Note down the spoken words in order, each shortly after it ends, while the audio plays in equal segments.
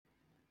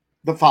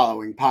The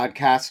following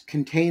podcast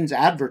contains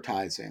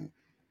advertising.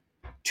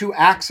 To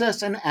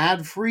access an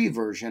ad-free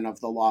version of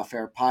the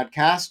Lawfare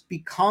podcast,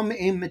 become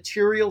a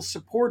material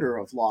supporter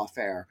of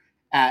Lawfare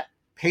at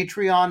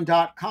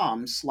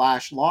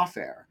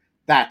patreon.com/lawfare.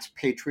 That's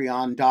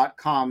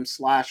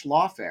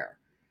patreon.com/lawfare.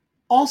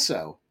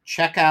 Also,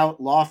 check out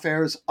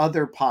Lawfare's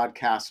other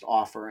podcast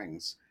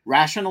offerings: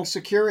 Rational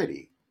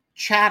Security,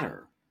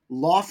 Chatter,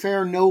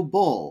 Lawfare No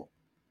Bull,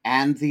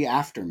 and The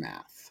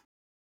Aftermath.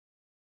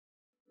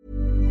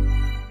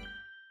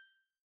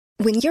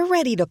 When you're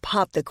ready to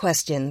pop the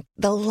question,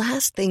 the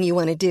last thing you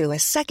want to do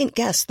is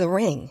second-guess the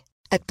ring.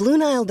 At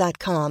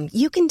BlueNile.com,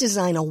 you can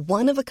design a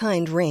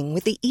one-of-a-kind ring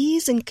with the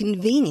ease and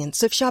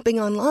convenience of shopping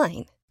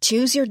online.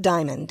 Choose your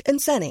diamond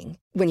and setting.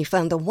 When you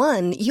find the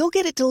one, you'll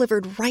get it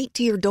delivered right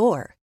to your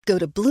door. Go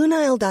to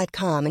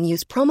BlueNile.com and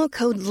use promo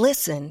code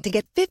LISTEN to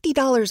get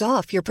 $50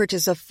 off your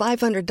purchase of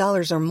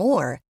 $500 or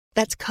more.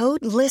 That's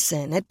code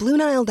LISTEN at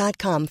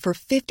BlueNile.com for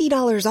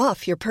 $50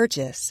 off your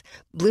purchase.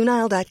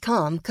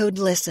 BlueNile.com, code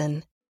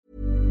LISTEN.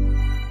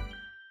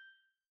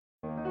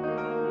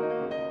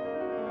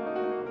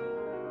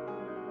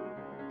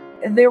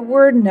 There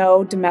were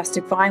no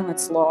domestic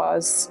violence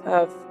laws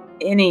of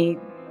any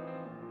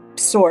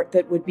sort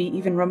that would be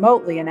even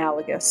remotely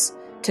analogous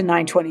to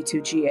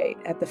 922G8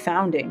 at the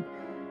founding.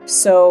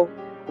 So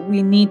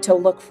we need to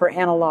look for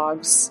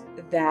analogs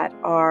that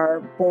are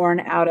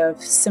born out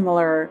of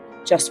similar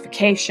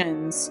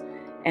justifications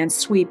and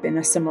sweep in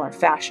a similar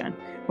fashion.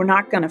 We're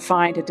not going to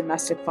find a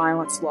domestic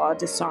violence law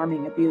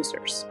disarming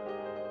abusers.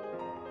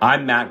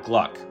 I'm Matt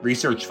Gluck,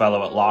 Research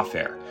Fellow at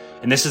Lawfare,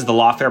 and this is the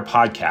Lawfare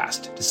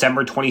Podcast,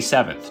 December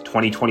 27th,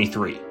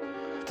 2023.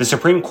 The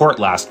Supreme Court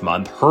last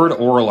month heard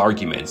oral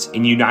arguments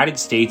in United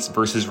States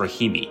v.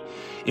 Rahimi,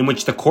 in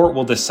which the court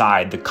will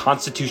decide the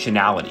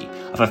constitutionality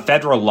of a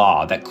federal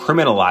law that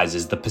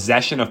criminalizes the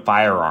possession of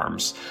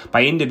firearms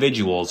by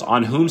individuals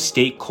on whom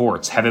state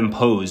courts have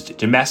imposed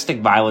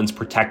domestic violence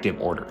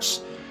protective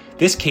orders.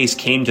 This case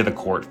came to the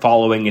court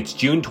following its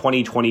June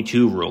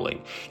 2022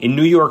 ruling in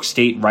New York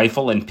State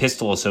Rifle and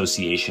Pistol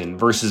Association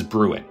versus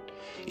Bruin.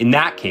 In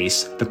that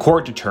case, the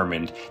court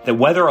determined that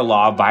whether a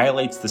law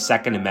violates the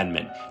Second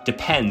Amendment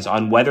depends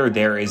on whether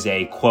there is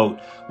a, quote,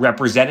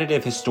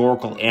 representative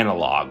historical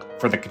analog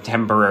for the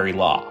contemporary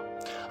law.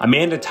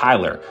 Amanda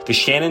Tyler, the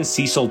Shannon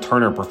Cecil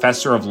Turner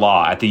Professor of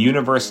Law at the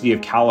University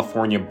of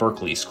California,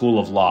 Berkeley School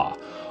of Law,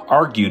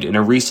 argued in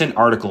a recent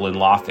article in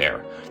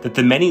Lawfare that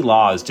the many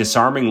laws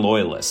disarming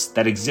Loyalists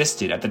that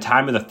existed at the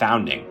time of the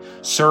founding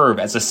serve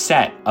as a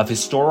set of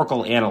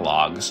historical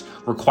analogs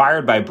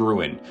required by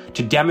Bruin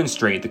to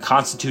demonstrate the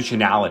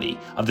constitutionality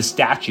of the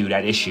statute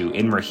at issue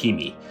in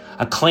Rahimi,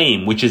 a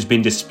claim which has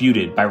been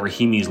disputed by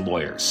Rahimi's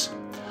lawyers.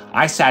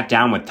 I sat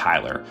down with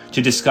Tyler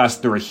to discuss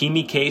the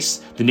Rahimi case,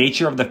 the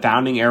nature of the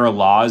founding-era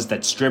laws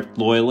that stripped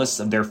Loyalists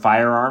of their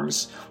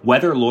firearms,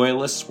 whether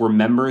Loyalists were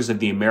members of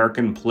the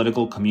American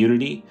political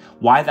community,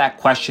 why that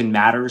question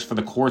matters for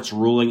the court's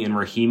ruling in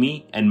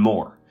Rahimi, and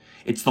more.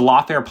 It's the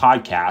Lawfare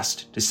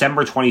Podcast,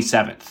 December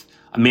 27th.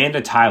 Amanda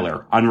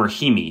Tyler on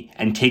Rahimi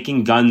and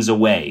taking guns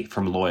away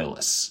from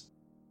Loyalists.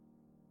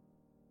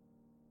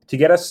 To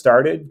get us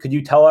started, could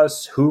you tell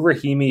us who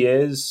Rahimi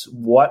is,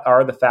 what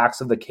are the facts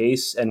of the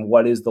case, and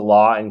what is the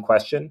law in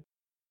question?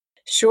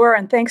 Sure,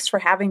 and thanks for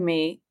having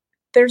me.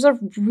 There's a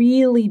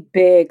really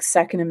big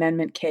Second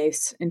Amendment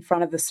case in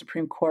front of the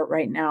Supreme Court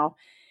right now,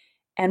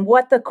 and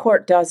what the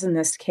court does in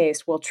this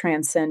case will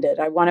transcend it.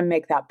 I want to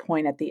make that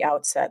point at the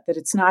outset, that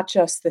it's not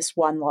just this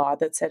one law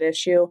that's at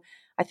issue.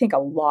 I think a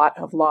lot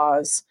of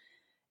laws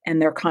and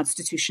their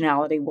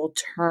constitutionality will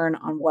turn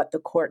on what the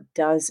court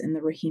does in the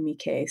Rahimi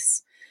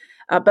case.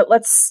 But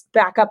let's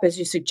back up, as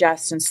you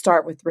suggest, and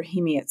start with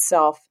Rahimi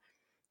itself.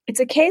 It's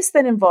a case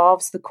that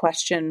involves the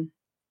question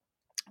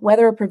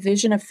whether a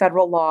provision of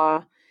federal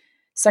law,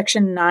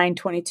 Section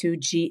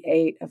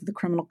 922G8 of the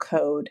Criminal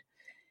Code,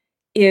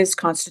 is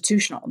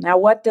constitutional. Now,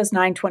 what does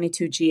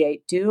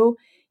 922G8 do?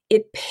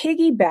 It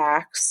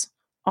piggybacks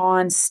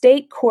on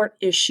state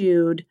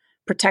court-issued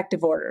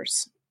protective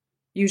orders.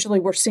 Usually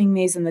we're seeing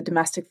these in the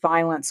domestic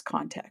violence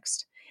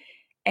context.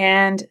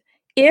 And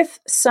if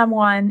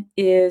someone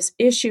is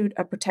issued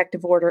a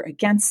protective order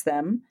against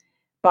them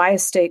by a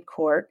state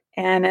court,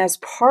 and as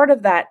part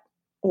of that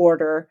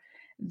order,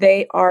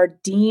 they are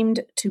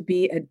deemed to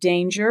be a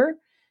danger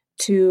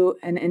to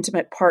an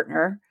intimate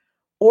partner,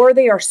 or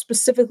they are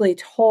specifically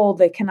told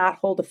they cannot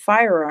hold a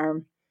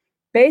firearm,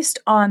 based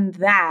on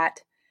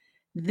that,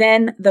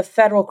 then the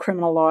federal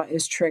criminal law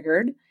is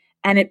triggered,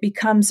 and it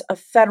becomes a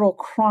federal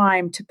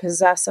crime to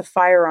possess a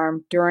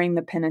firearm during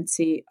the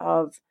pendency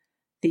of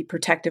the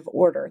protective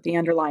order, the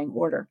underlying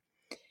order.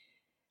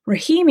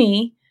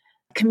 Rahimi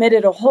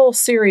committed a whole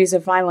series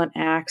of violent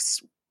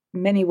acts,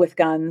 many with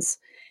guns,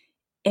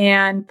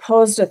 and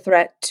posed a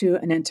threat to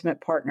an intimate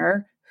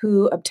partner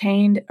who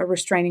obtained a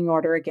restraining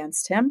order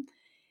against him.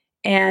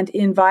 And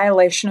in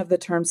violation of the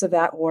terms of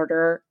that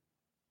order,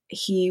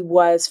 he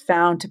was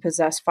found to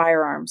possess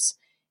firearms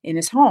in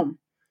his home.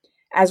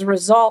 As a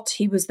result,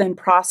 he was then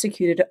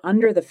prosecuted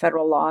under the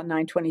federal law,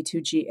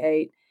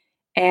 922G8,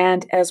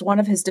 And as one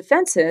of his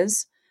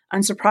defenses,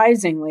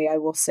 unsurprisingly, I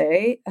will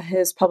say,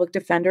 his public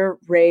defender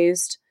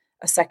raised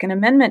a Second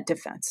Amendment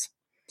defense.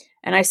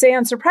 And I say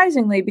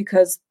unsurprisingly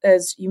because,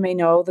 as you may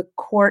know, the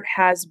court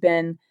has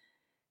been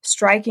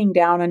striking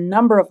down a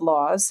number of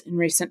laws in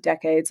recent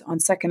decades on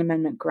Second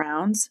Amendment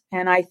grounds.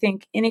 And I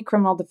think any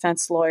criminal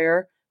defense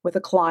lawyer with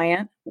a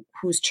client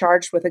who's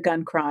charged with a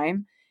gun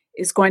crime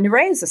is going to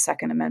raise a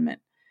Second Amendment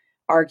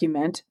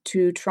argument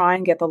to try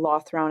and get the law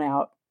thrown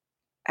out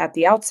at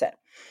the outset.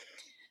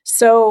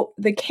 So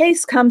the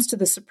case comes to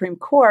the Supreme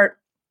Court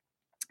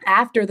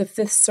after the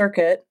Fifth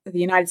Circuit, the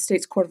United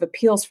States Court of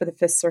Appeals for the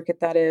Fifth Circuit,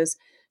 that is,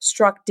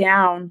 struck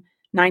down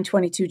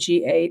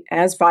 922G8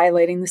 as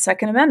violating the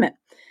Second Amendment.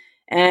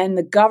 And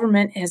the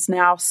government has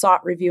now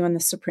sought review in the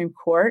Supreme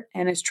Court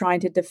and is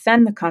trying to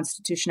defend the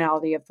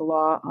constitutionality of the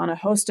law on a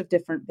host of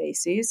different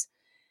bases.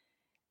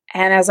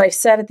 And as I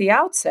said at the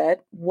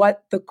outset,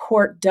 what the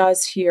court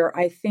does here,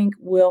 I think,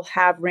 will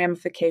have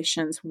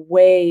ramifications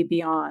way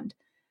beyond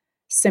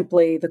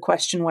simply the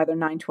question whether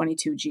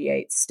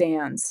 922G8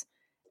 stands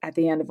at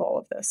the end of all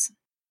of this.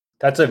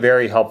 That's a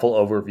very helpful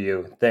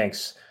overview.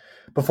 Thanks.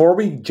 Before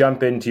we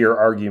jump into your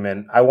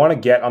argument, I want to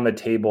get on the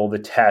table the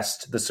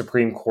test the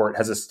Supreme Court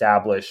has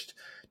established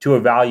to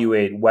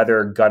evaluate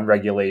whether gun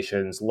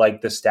regulations like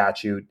the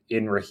statute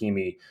in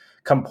Rahimi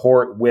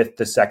comport with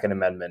the Second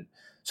Amendment.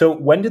 So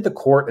when did the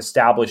court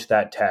establish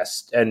that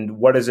test, and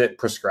what does it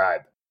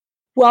prescribe?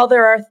 Well,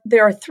 there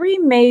are three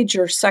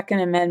major Second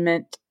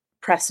Amendment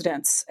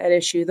precedents at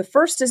issue. The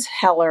first is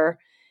Heller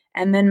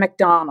and then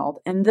McDonald,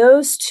 and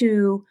those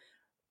two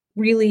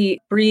really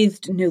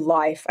breathed new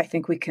life, I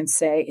think we can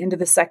say, into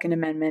the Second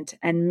Amendment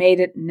and made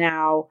it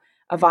now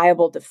a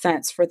viable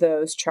defense for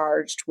those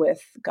charged with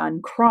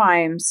gun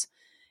crimes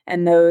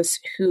and those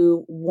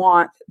who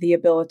want the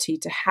ability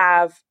to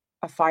have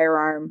a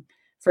firearm,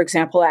 for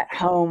example, at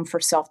home for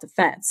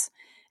self-defense.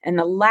 And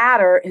the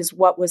latter is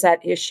what was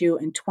at issue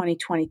in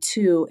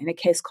 2022 in a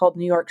case called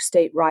New York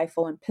State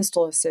Rifle and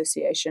Pistol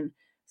Association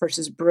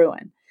versus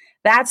Bruin.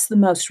 That's the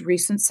most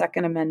recent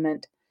Second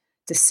Amendment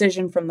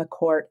decision from the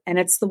court, and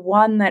it's the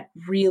one that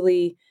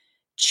really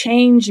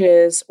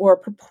changes, or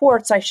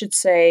purports, I should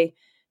say,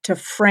 to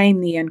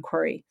frame the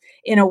inquiry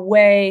in a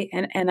way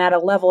and at a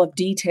level of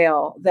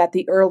detail that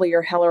the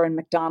earlier Heller and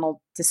McDonald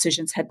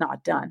decisions had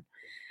not done.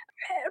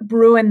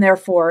 Bruin,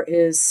 therefore,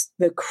 is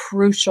the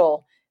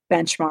crucial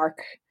benchmark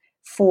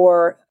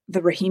for the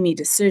Rahimi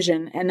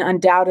decision and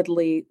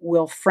undoubtedly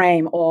will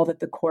frame all that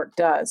the court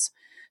does.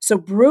 So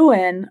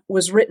Bruin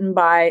was written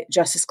by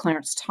Justice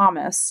Clarence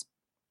Thomas,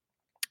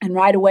 and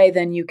right away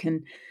then you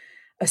can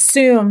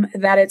assume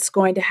that it's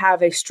going to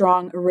have a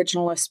strong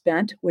originalist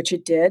bent, which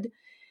it did.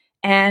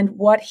 And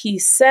what he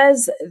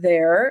says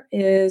there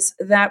is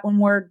that when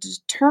we're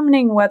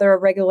determining whether a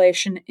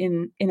regulation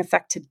in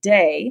effect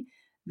today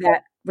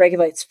that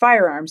regulates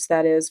firearms,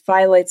 that is,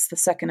 violates the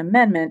Second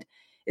Amendment,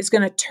 is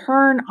going to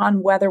turn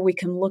on whether we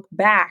can look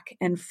back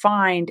and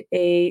find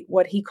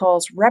what he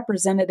calls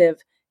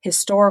representative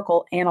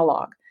historical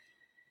analog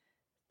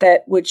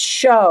that would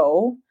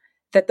show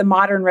that the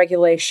modern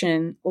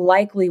regulation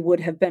likely would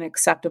have been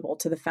acceptable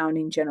to the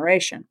founding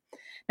generation.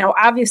 Now,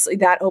 obviously,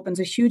 that opens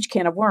a huge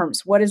can of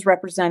worms. What is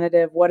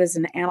representative? What is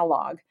an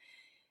analog?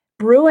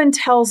 Bruin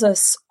tells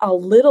us a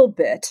little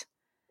bit.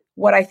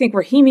 What I think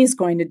Rahimi is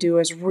going to do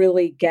is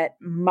really get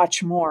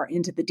much more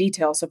into the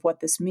details of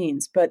what this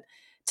means. But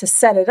to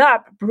set it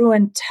up,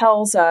 Bruin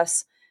tells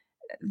us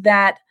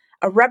that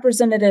a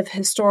representative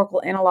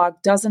historical analog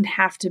doesn't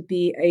have to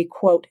be a,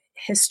 quote,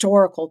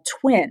 historical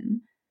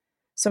twin.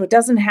 So it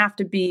doesn't have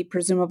to be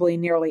presumably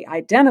nearly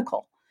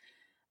identical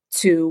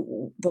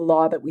to the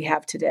law that we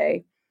have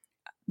today.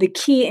 The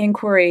key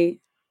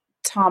inquiry,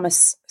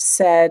 Thomas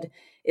said,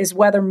 is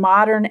whether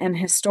modern and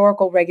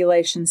historical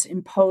regulations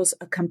impose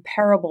a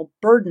comparable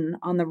burden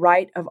on the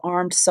right of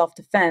armed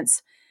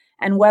self-defense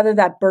and whether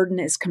that burden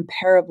is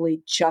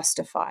comparably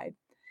justified.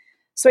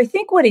 So I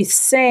think what he's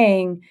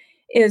saying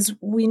is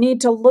we need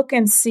to look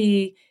and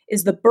see,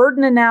 is the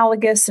burden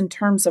analogous in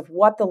terms of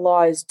what the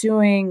law is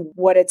doing,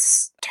 what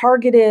its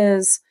target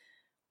is,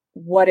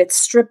 what it's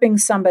stripping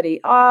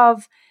somebody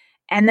of,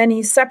 and then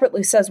he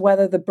separately says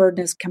whether the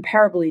burden is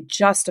comparably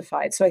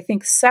justified. So I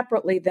think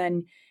separately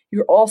then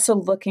you're also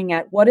looking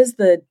at what is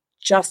the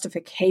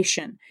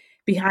justification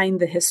behind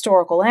the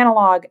historical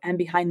analog and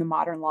behind the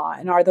modern law,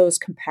 and are those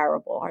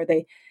comparable? Are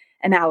they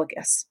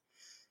analogous?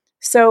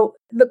 So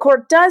the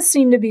court does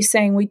seem to be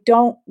saying we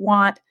don't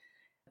want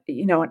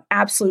an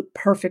absolute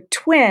perfect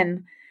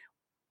twin.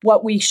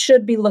 What we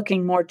should be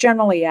looking more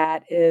generally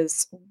at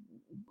is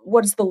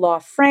what is the law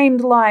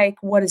framed like?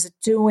 What is it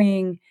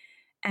doing?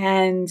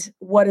 And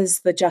what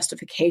is the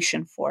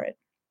justification for it?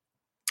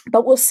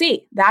 But we'll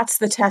see. That's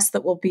the test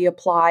that will be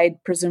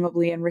applied,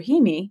 presumably in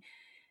Rahimi.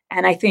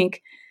 And I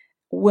think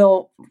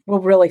we'll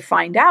really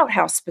find out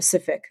how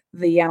specific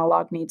the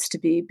analog needs to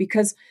be,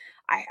 because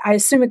I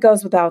assume it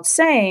goes without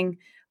saying,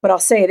 but I'll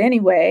say it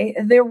anyway,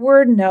 there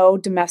were no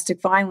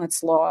domestic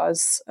violence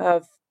laws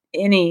of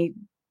any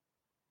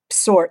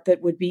sort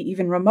that would be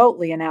even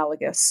remotely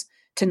analogous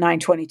to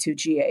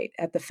 922G8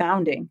 at the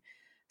founding.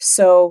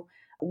 So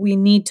we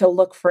need to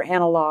look for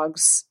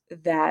analogs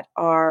that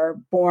are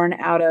born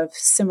out of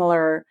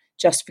similar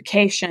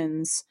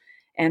justifications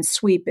and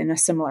sweep in a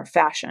similar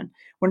fashion.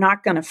 We're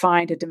not going to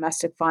find a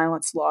domestic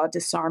violence law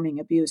disarming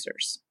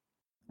abusers.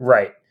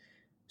 Right.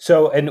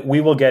 So, and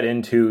we will get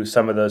into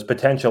some of those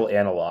potential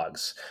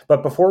analogs.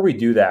 But before we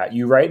do that,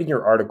 you write in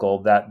your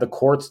article that the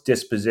court's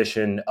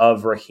disposition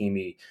of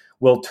Rahimi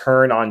will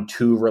turn on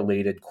two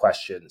related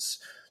questions.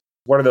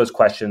 What are those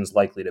questions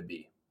likely to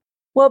be?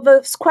 Well,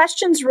 those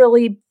questions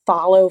really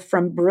follow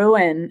from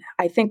Bruin.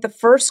 I think the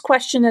first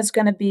question is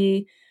going to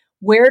be,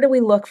 where do we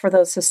look for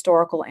those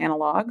historical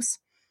analogs?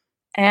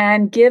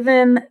 And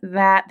given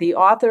that the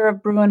author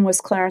of Bruin was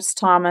Clarence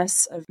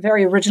Thomas, a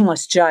very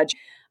originalist judge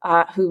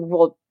who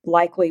will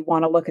likely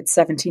want to look at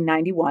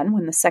 1791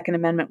 when the Second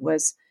Amendment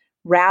was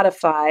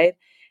ratified,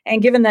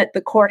 and given that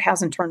the court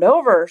hasn't turned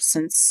over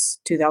since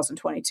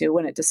 2022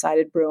 when it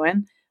decided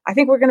Bruin, I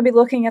think we're going to be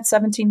looking at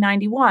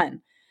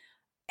 1791.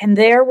 And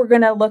there we're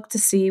going to look to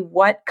see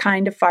what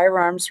kind of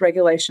firearms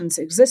regulations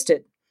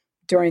existed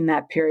during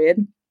that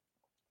period.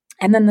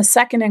 And then the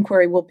second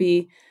inquiry will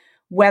be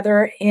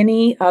whether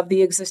any of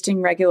the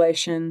existing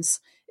regulations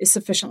is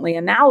sufficiently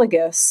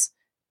analogous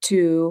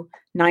to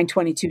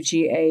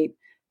 922G8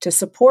 to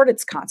support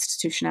its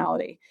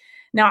constitutionality.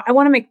 Now, I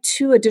want to make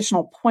two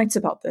additional points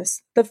about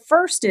this. The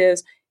first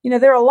is,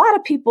 there are a lot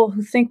of people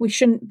who think we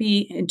shouldn't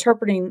be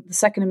interpreting the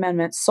Second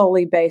Amendment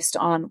solely based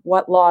on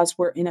what laws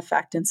were in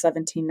effect in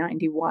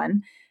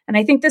 1791. And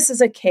I think this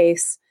is a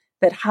case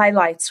that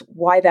highlights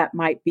why that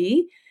might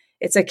be.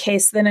 It's a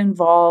case that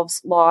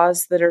involves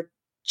laws that are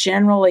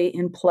generally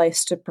in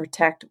place to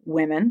protect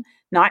women,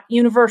 not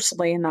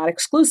universally and not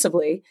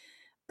exclusively,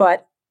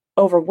 but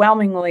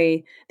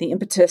overwhelmingly the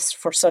impetus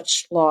for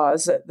such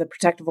laws, the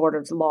protective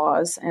order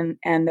laws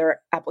and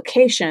their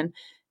application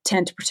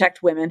tend to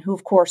protect women who,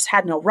 of course,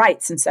 had no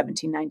rights in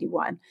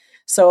 1791.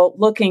 So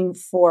looking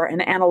for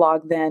an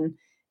analog then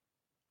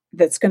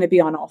that's going to be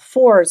on all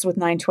fours with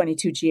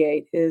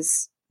 922G8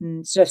 is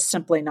just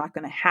simply not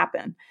going to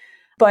happen.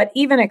 But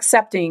even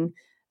accepting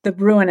the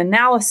Bruin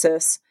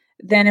analysis,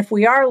 then if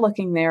we are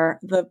looking there,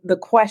 the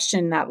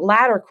question, that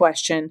latter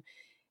question,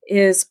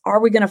 is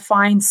are we going to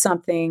find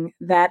something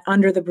that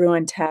under the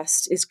Bruin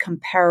test is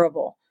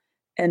comparable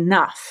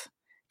enough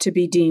to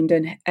be deemed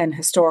an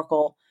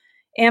historical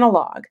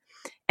analog?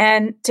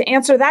 And to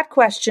answer that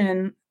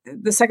question,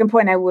 the second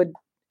point I would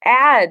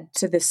add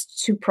to this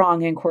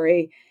two-prong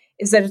inquiry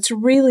is that it's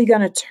really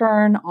going to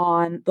turn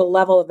on the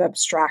level of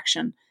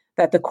abstraction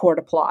that the court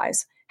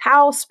applies.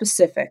 How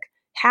specific,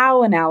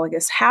 how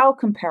analogous, how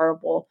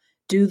comparable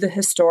do the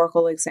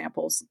historical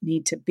examples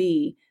need to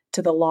be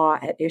to the law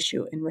at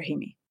issue in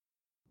Rahimi?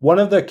 One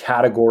of the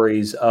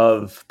categories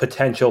of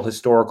potential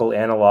historical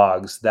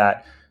analogs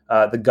that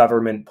the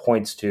government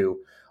points to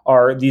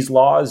are these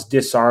laws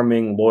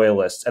disarming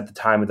loyalists at the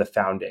time of the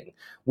founding,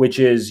 which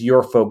is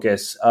your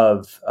focus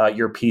of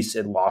your piece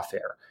in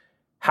Lawfare.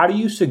 How do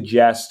you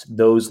suggest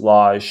those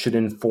laws should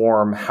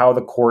inform how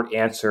the court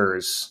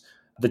answers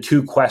the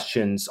two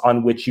questions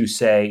on which you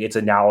say its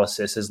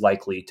analysis is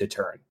likely to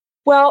turn?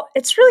 Well,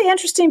 it's really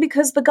interesting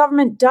because the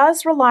government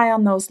does rely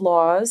on those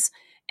laws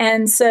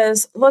and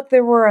says, look,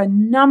 there were a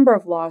number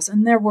of laws,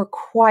 and there were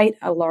quite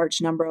a large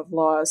number of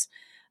laws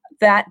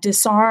that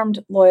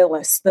disarmed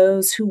loyalists,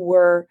 those who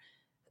were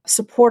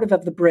supportive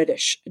of the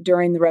British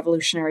during the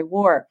Revolutionary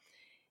War.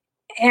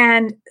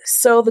 And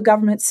so the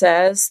government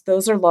says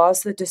those are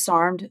laws that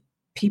disarmed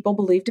people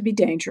believed to be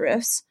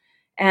dangerous.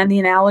 And the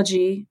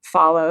analogy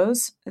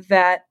follows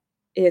that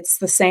it's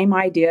the same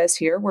idea as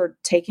here. We're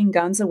taking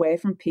guns away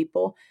from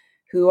people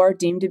who are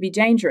deemed to be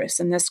dangerous,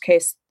 in this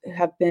case,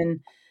 have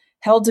been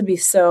held to be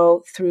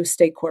so through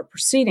state court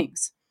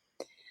proceedings.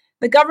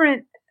 The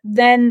government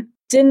then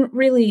didn't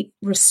really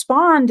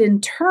respond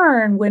in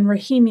turn when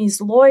Rahimi's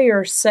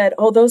lawyer said,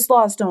 oh, those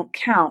laws don't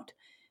count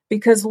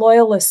because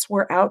loyalists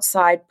were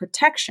outside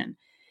protection.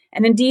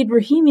 And indeed,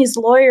 Rahimi's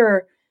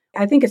lawyer,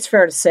 I think it's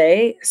fair to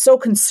say, so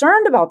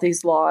concerned about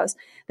these laws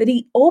that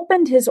he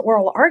opened his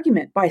oral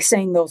argument by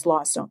saying those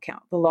laws don't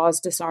count, the laws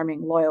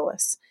disarming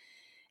loyalists.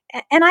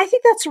 And I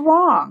think that's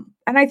wrong.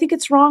 And I think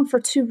it's wrong for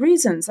two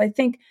reasons. I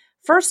think,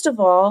 first of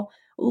all,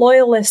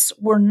 loyalists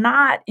were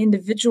not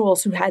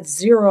individuals who had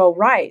zero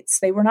rights.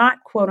 They were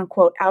not, quote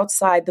unquote,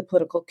 outside the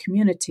political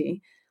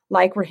community,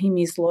 like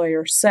Rahimi's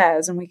lawyer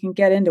says, and we can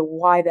get into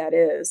why that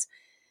is.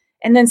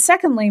 And then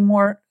secondly,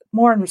 more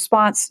in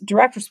response,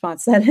 direct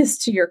response, that is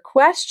to your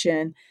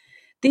question,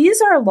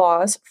 these are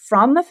laws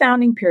from the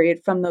founding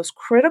period, from those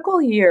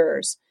critical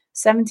years,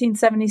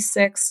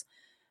 1776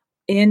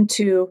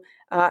 into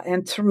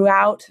and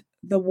throughout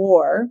the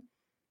war,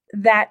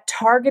 that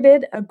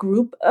targeted a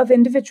group of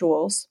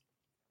individuals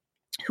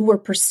who were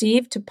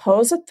perceived to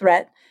pose a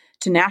threat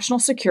to national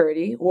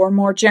security, or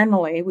more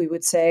generally, we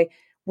would say,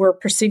 were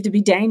perceived to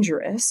be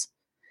dangerous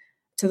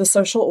to the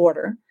social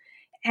order.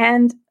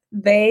 And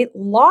they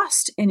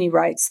lost any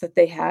rights that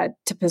they had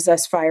to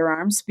possess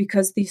firearms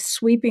because these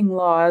sweeping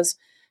laws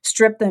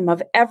stripped them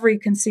of every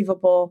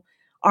conceivable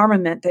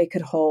armament they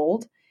could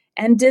hold,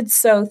 and did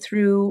so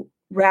through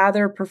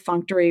rather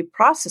perfunctory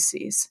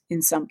processes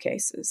in some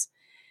cases.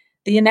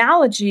 The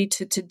analogy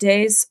to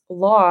today's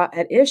law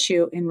at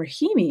issue in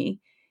Rahimi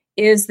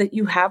is that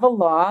you have a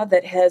law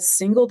that has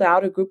singled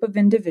out a group of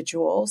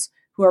individuals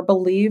who are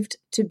believed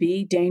to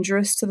be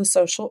dangerous to the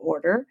social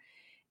order,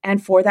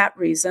 and for that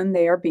reason,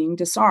 they are being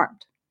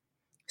disarmed.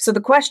 So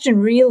the question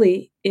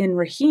really in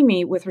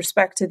Rahimi with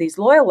respect to these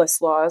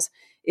loyalist laws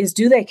is,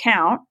 do they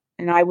count?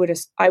 And I would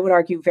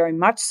argue very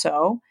much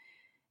so.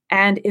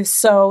 And if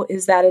so,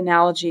 is that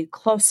analogy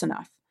close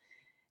enough?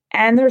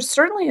 And there's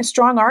certainly a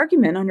strong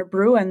argument under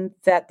Bruin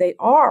that they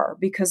are,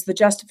 because the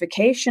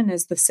justification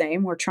is the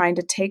same. We're trying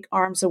to take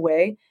arms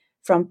away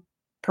from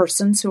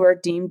persons who are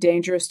deemed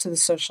dangerous to the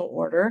social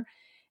order.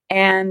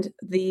 And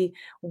the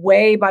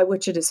way by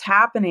which it is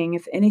happening,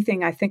 if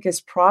anything, I think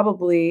is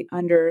probably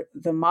under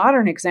the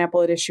modern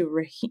example at issue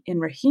in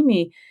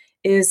Rahimi,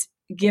 is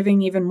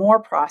giving even more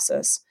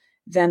process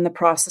than the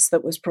process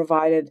that was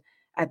provided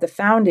at the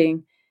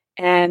founding,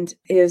 and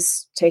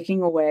is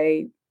taking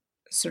away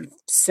sort of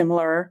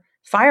similar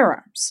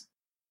firearms.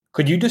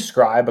 Could you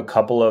describe a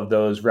couple of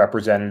those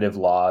representative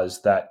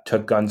laws that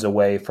took guns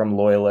away from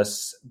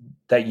loyalists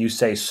that you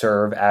say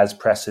serve as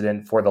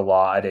precedent for the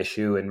law at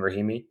issue in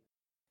Rahimi?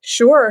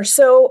 Sure.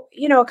 So,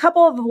 a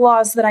couple of the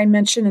laws that I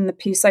mentioned in the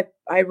piece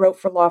I wrote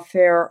for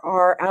Lawfare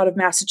are out of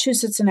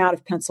Massachusetts and out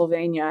of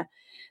Pennsylvania.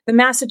 The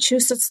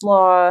Massachusetts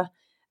law,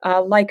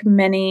 like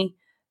many,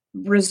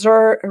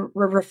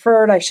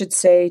 referred, I should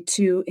say,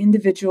 to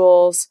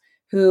individuals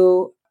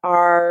who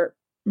are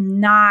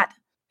not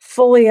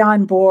fully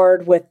on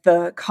board with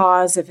the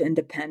cause of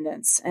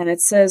independence. And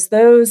it says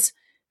those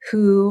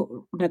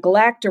who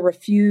neglect or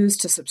refuse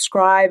to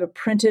subscribe a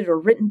printed or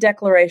written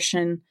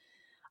declaration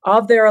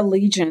of their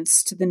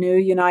allegiance to the new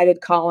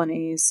united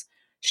colonies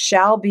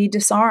shall be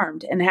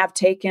disarmed and have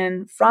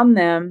taken from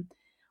them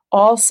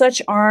all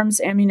such arms,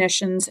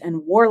 ammunitions,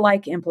 and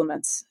warlike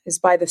implements as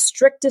by the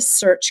strictest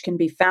search can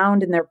be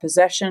found in their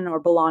possession or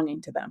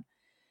belonging to them.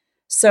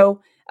 So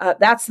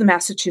that's the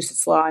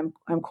Massachusetts law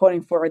I'm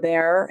quoting for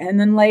there. And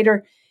then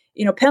later,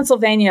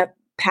 Pennsylvania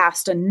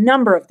passed a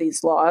number of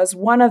these laws.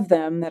 One of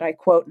them that I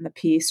quote in the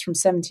piece from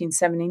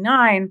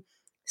 1779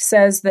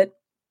 says that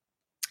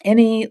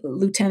any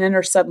lieutenant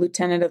or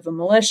sub-lieutenant of the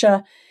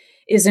militia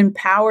is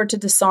empowered to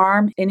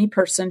disarm any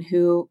person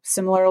who,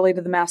 similarly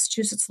to the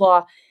Massachusetts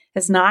law,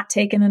 has not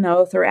taken an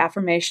oath or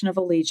affirmation of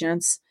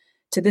allegiance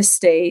to this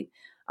state,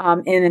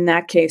 and in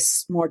that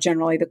case, more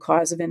generally, the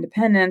cause of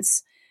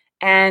independence.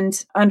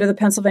 And under the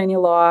Pennsylvania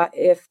law,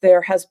 if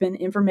there has been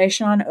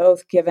information on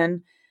oath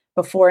given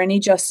before any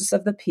justice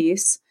of the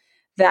peace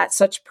that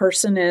such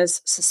person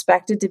is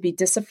suspected to be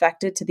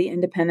disaffected to the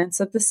independence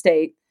of the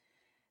state,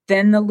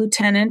 then the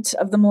lieutenant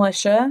of the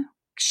militia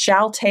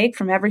shall take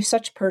from every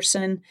such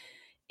person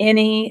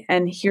any,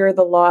 and here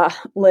the law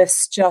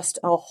lists just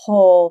a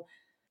whole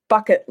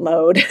bucket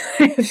load,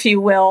 if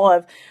you will,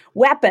 of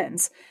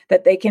weapons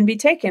that they can be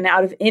taken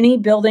out of any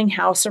building,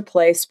 house, or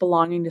place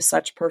belonging to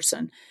such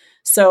person.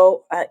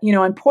 So,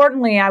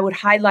 importantly, I would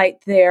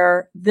highlight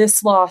there,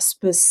 this law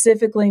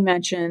specifically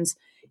mentions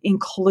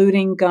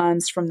including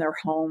guns from their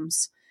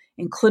homes,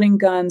 including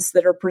guns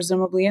that are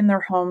presumably in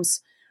their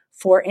homes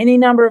for any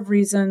number of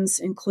reasons,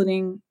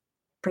 including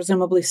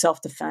presumably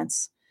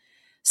self-defense.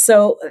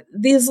 So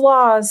these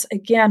laws,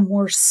 again,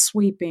 were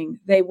sweeping.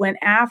 They went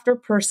after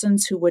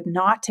persons who would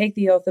not take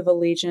the oath of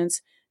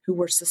allegiance, who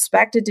were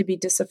suspected to be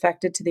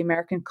disaffected to the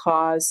American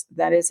cause,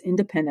 that is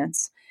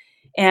independence,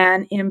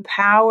 and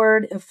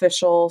empowered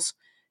officials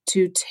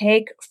to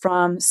take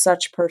from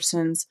such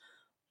persons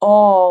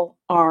all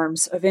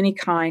arms of any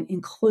kind,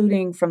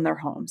 including from their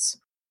homes.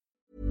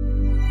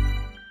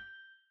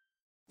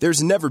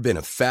 There's never been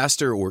a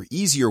faster or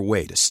easier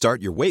way to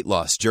start your weight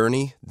loss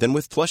journey than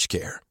with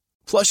PlushCare.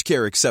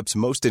 PlushCare accepts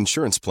most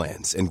insurance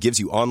plans and gives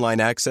you online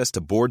access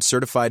to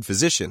board-certified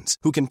physicians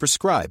who can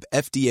prescribe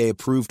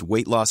FDA-approved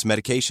weight loss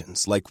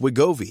medications like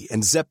Wegovy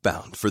and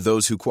Zepbound for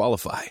those who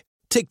qualify.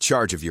 Take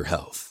charge of your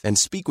health and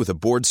speak with a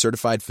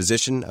board-certified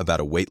physician about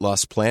a weight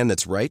loss plan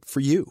that's right for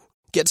you.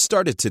 Get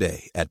started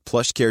today at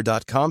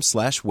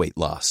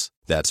plushcare.com/weight-loss.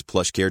 That's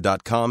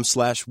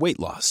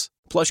plushcare.com/weight-loss.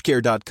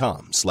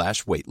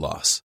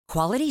 plushcare.com/weight-loss.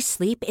 Quality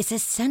sleep is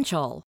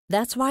essential.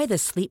 That's why the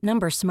Sleep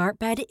Number Smart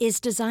Bed is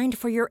designed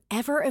for your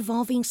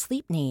ever-evolving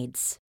sleep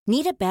needs.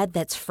 Need a bed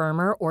that's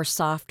firmer or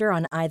softer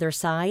on either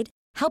side?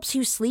 Helps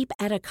you sleep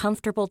at a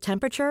comfortable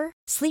temperature?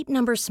 Sleep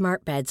Number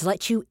Smart Beds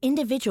let you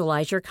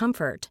individualize your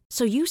comfort,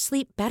 so you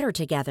sleep better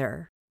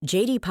together.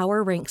 J.D.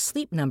 Power ranks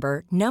Sleep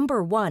Number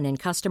number 1 in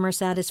customer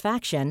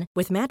satisfaction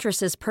with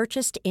mattresses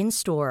purchased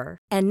in-store.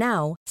 And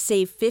now,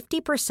 save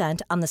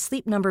 50% on the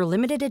Sleep Number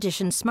Limited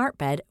Edition Smart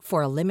Bed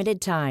for a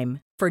limited time.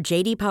 For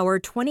J.D. Power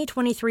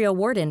 2023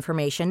 award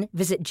information,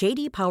 visit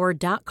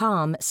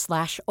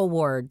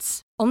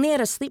jdpower.com/awards. Only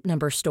at a Sleep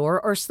Number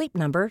store or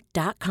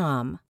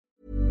sleepnumber.com.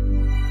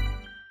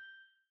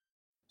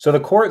 So the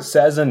court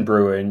says in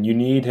Bruin, you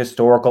need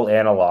historical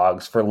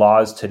analogs for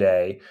laws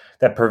today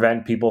that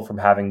prevent people from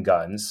having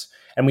guns.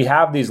 And we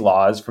have these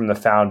laws from the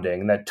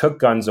founding that took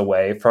guns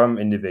away from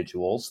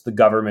individuals the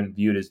government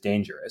viewed as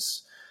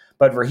dangerous.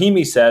 But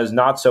Rahimi says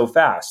not so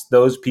fast.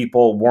 Those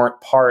people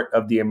weren't part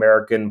of the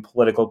American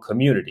political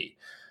community.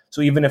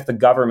 So even if the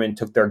government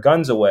took their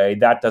guns away,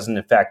 that doesn't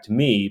affect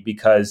me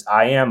because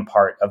I am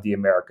part of the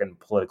American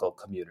political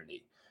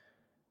community.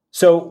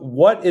 So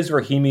what is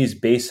Rahimi's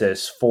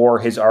basis for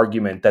his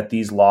argument that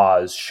these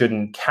laws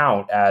shouldn't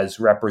count as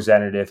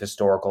representative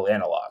historical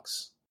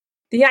analogs?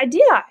 The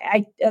idea,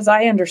 as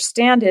I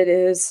understand it,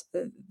 is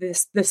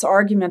this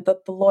argument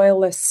that the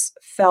Loyalists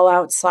fell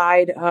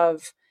outside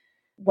of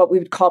what we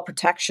would call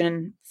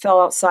protection,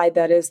 fell outside,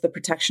 that is, the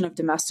protection of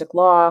domestic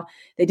law.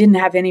 They didn't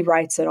have any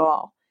rights at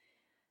all.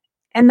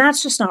 And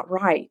that's just not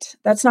right.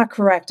 That's not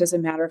correct as a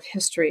matter of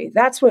history.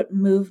 That's what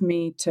moved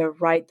me to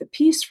write the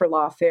piece for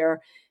Lawfare,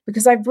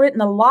 because I've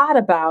written a lot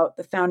about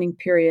the founding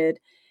period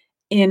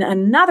in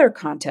another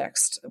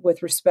context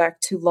with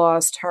respect to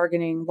laws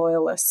targeting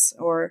loyalists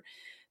or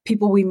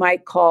people we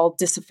might call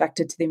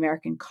disaffected to the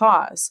American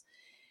cause.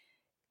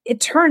 It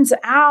turns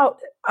out,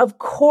 of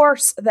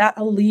course, that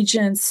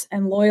allegiance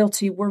and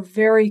loyalty were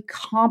very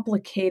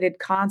complicated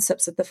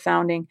concepts at the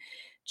founding,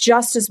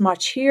 just as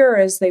much here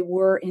as they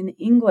were in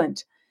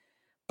England.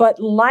 But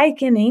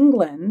like in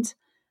England,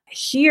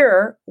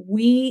 here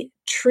we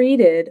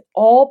treated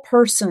all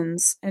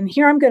persons, and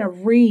here I'm going to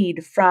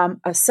read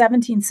from a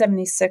June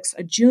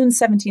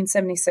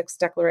 1776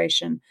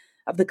 declaration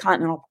of the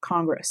Continental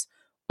Congress.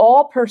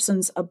 All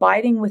persons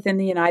abiding within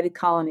the United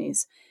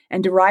Colonies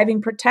and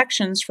deriving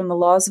protections from the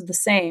laws of the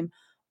same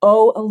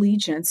owe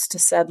allegiance to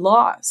said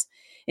laws.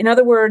 In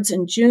other words,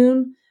 in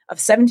June of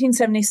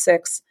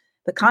 1776,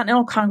 the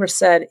Continental Congress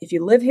said, if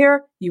you live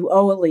here, you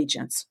owe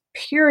allegiance,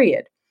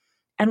 period.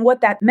 And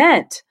what that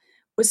meant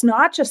was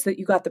not just that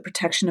you got the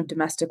protection of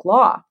domestic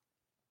law,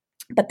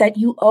 but that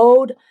you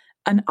owed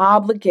an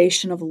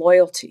obligation of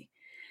loyalty.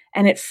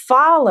 And it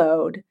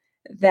followed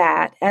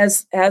that,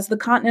 as the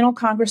Continental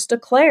Congress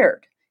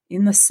declared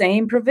in the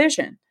same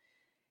provision,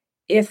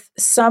 if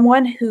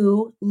someone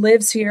who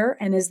lives here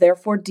and is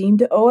therefore deemed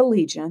to owe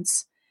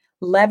allegiance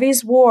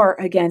levies war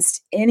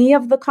against any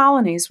of the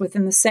colonies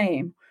within the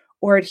same,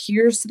 or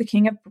adheres to the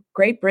King of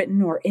Great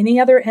Britain or any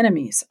other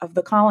enemies of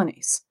the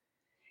colonies,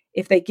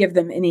 if they give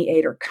them any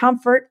aid or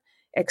comfort,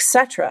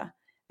 etc.,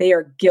 they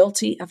are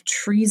guilty of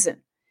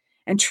treason.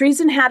 And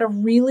treason had a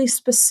really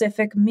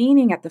specific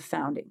meaning at the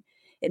founding.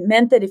 It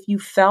meant that if you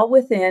fell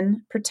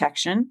within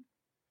protection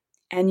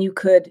and you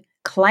could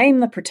claim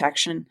the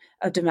protection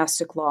of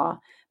domestic law,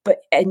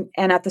 and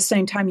at the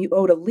same time you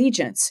owed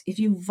allegiance, if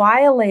you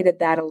violated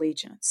that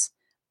allegiance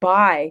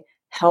by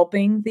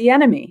helping the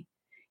enemy,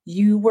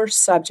 you were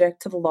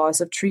subject to the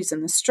laws of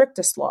treason, the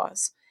strictest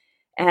laws,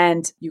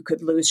 and you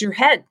could lose your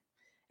head.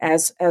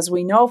 As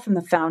we know from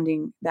the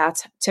founding,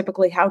 that's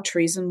typically how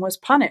treason was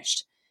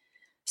punished.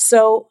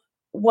 So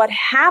what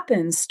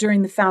happens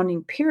during the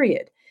founding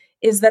period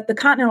is that the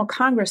Continental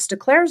Congress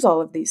declares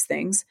all of these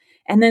things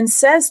and then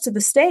says to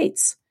the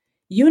states,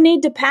 you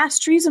need to pass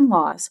treason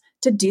laws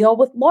to deal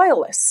with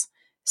loyalists,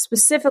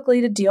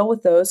 specifically to deal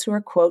with those who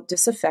are, quote,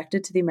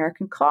 disaffected to the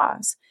American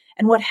cause.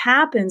 And what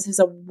happens is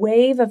a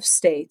wave of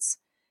states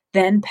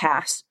then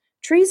pass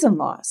treason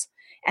laws,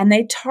 and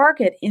they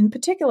target, in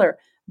particular,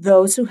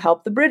 those who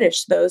help the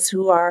British, those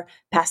who are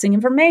passing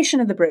information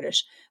to the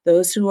British,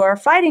 those who are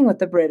fighting with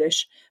the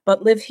British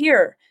but live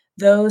here,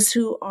 those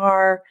who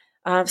are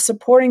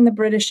supporting the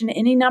British in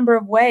any number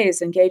of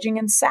ways, engaging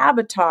in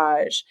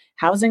sabotage,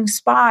 housing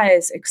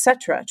spies,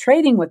 etc.,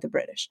 trading with the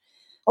British.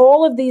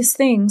 All of these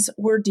things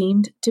were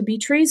deemed to be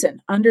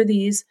treason under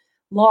these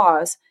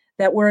laws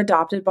that were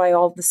adopted by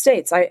all of the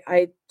states.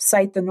 I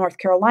cite the North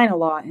Carolina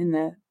law in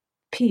the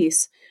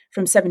piece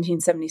from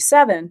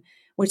 1777,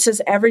 which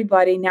says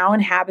everybody now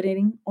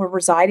inhabiting or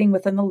residing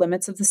within the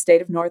limits of the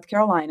state of North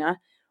Carolina,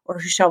 or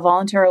who shall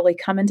voluntarily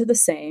come into the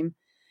same,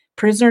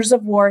 prisoners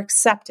of war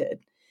excepted.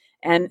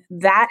 And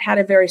that had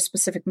a very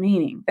specific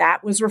meaning.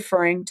 That was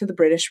referring to the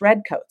British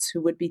redcoats,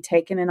 who would be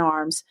taken in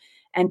arms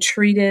and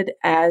treated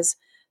as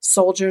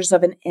soldiers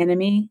of an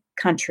enemy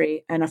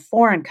country and a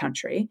foreign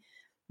country.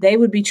 They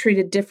would be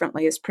treated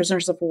differently as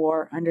prisoners of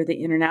war under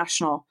the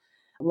international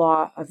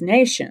law of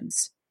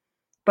nations.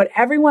 But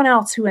everyone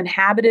else who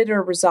inhabited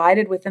or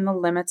resided within the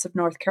limits of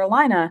North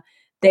Carolina,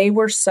 they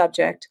were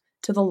subject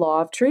to the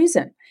law of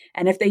treason.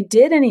 And if they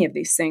did any of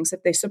these things,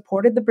 if they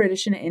supported the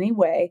British in any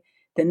way,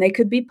 then they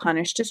could be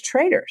punished as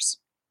traitors.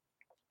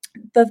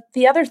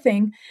 The other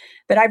thing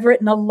that I've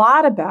written a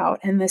lot about,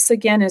 and this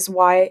again is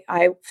why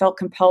I felt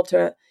compelled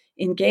to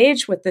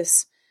engage with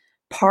this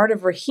part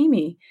of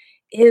Rahimi,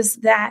 is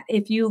that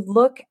if you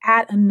look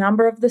at a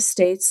number of the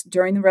states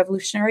during the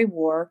Revolutionary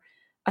War,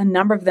 a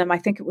number of them, I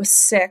think it was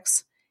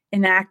 6,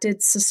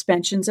 enacted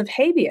suspensions of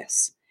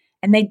habeas.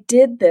 And they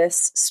did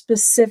this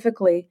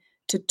specifically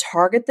to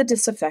target the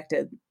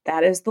disaffected,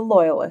 that is the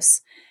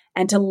loyalists,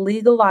 and to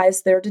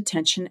legalize their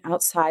detention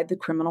outside the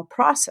criminal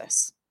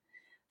process.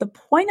 The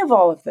point of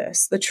all of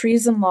this, the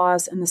treason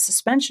laws and the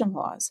suspension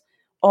laws,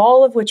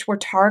 all of which were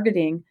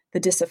targeting the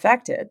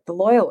disaffected, the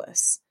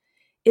loyalists,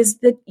 is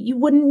that you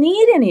wouldn't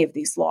need any of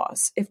these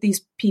laws if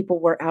these people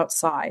were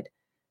outside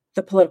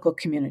the political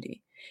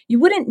community. You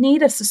wouldn't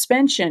need a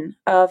suspension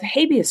of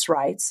habeas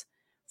rights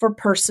for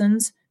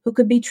persons who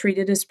could be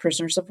treated as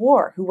prisoners of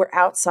war, who were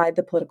outside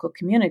the political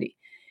community.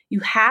 You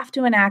have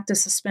to enact a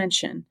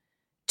suspension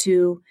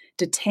to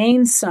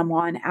detain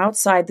someone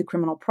outside the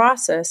criminal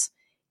process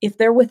if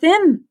they're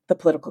within the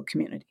political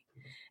community.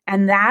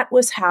 And that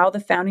was how the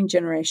founding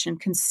generation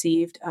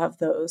conceived of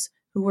those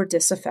who were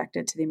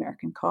disaffected to the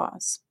American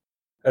cause.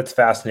 That's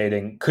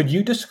fascinating. Could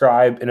you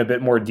describe in a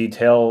bit more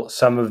detail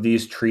some of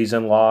these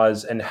treason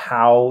laws and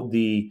how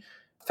the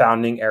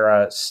founding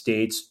era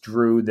states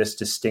drew this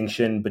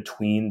distinction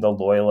between the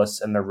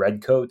Loyalists and the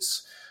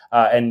Redcoats,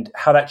 and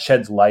how that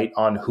sheds light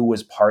on who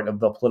was part of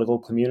the political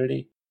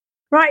community?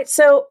 Right.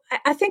 So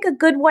I think a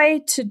good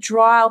way to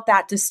draw out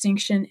that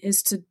distinction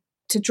is to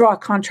draw a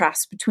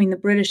contrast between the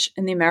British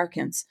and the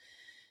Americans.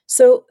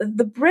 So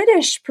the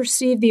British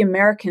perceived the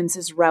Americans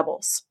as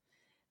rebels.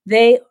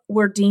 They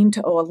were deemed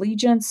to owe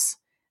allegiance.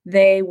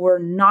 They were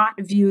not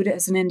viewed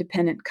as an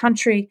independent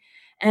country.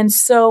 And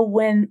so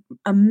when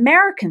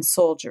American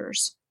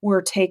soldiers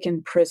were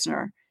taken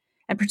prisoner,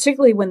 and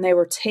particularly when they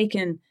were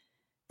taken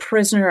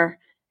prisoner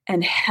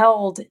and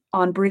held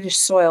on British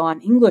soil,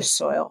 on English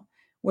soil,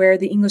 where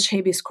the English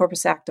Habeas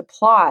Corpus Act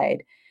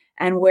applied,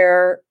 and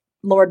where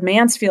Lord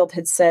Mansfield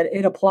had said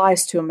it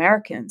applies to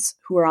Americans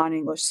who are on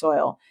English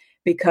soil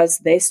because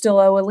they still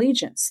owe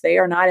allegiance. They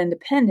are not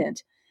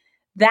independent.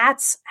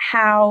 That's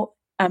how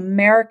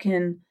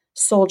American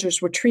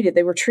soldiers were treated.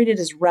 They were treated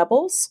as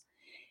rebels,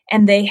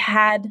 and they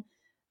had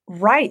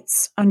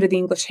rights under the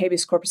English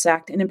Habeas Corpus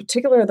Act, and in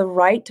particular, the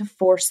right to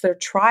force their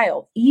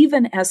trial,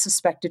 even as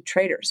suspected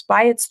traitors.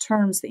 By its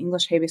terms, the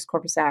English Habeas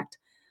Corpus Act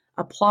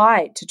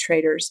applied to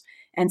traitors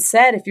and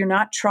said if you're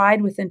not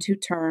tried within 2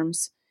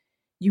 terms,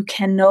 you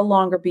can no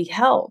longer be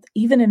held,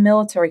 even in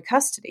military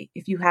custody,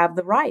 if you have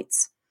the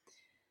rights.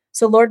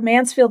 So Lord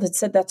Mansfield had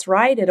said that's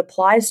right, it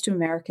applies to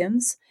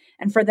Americans.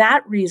 And for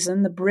that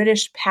reason, the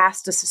British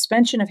passed a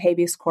suspension of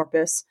habeas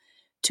corpus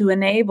to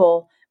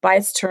enable, by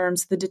its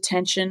terms, the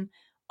detention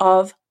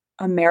of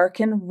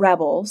American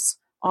rebels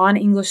on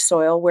English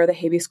soil where the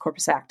Habeas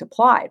Corpus Act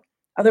applied.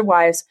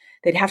 Otherwise,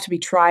 they'd have to be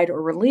tried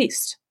or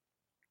released.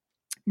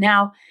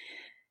 Now,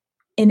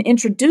 in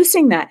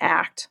introducing that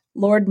act,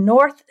 Lord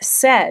North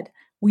said,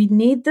 we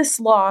need this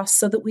law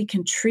so that we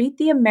can treat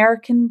the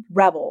American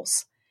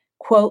rebels,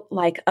 quote,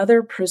 like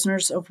other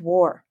prisoners of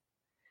war.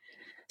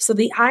 So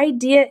the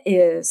idea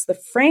is, the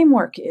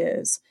framework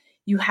is,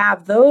 you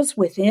have those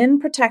within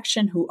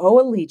protection who owe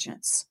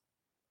allegiance,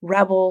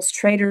 rebels,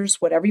 traitors,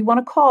 whatever you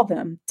want to call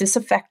them,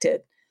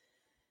 disaffected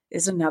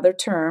is another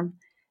term.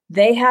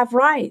 They have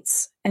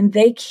rights, and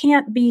they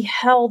can't be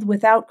held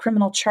without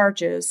criminal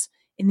charges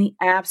in the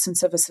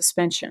absence of a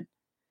suspension.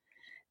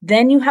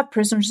 Then you have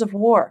prisoners of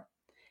war.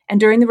 And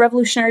during the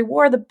Revolutionary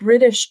War, the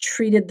British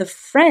treated the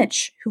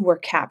French who were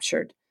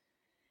captured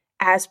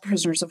as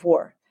prisoners of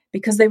war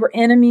because they were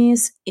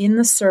enemies in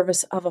the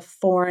service of a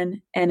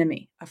foreign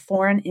enemy, a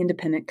foreign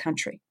independent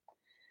country.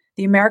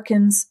 The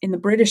Americans, in the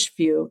British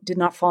view, did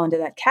not fall into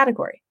that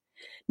category.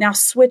 Now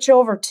switch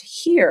over to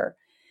here.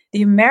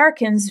 The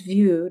Americans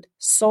viewed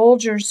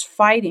soldiers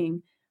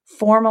fighting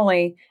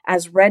formally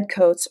as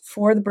redcoats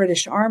for the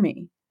British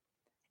Army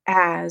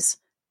as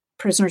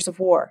prisoners of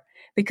war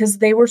because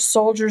they were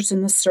soldiers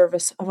in the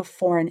service of a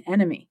foreign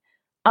enemy,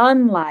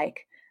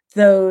 unlike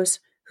those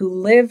who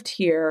lived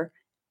here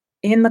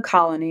in the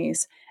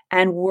colonies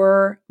and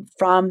were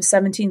from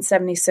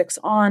 1776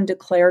 on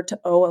declared to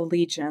owe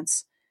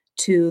allegiance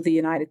to the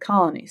United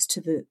Colonies,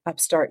 to the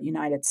upstart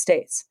United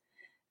States.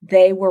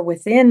 They were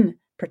within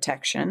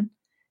protection.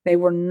 They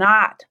were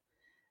not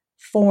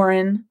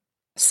foreign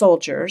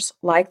soldiers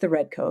like the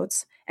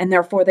Redcoats, and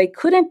therefore they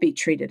couldn't be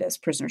treated as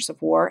prisoners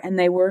of war, and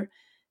they were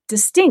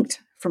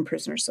distinct from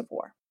prisoners of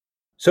war.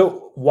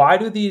 So why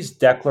do these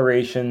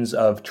declarations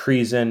of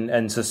treason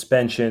and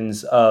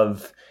suspensions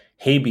of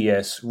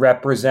habeas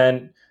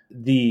represent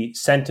the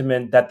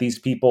sentiment that these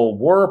people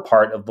were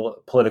part of the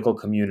political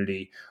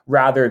community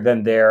rather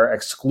than their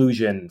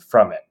exclusion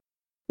from it?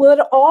 Well,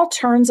 it all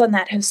turns on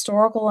that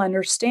historical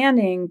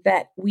understanding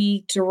that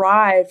we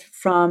derived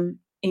from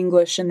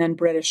English and then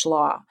British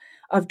law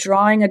of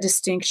drawing a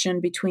distinction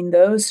between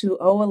those who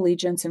owe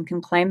allegiance and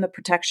can claim the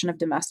protection of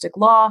domestic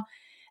law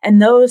and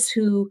those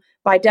who,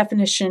 by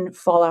definition,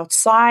 fall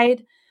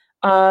outside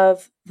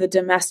of the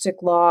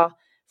domestic law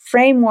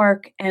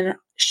framework and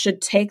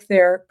should take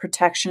their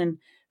protection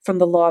from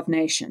the law of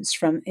nations,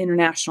 from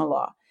international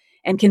law,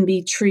 and can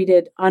be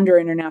treated under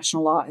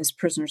international law as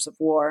prisoners of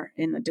war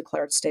in the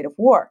declared state of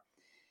war.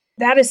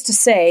 That is to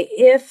say,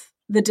 if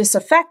the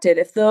disaffected,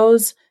 if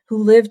those who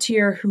lived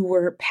here who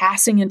were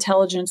passing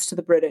intelligence to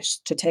the British,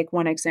 to take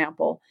one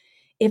example,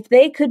 if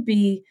they could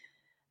be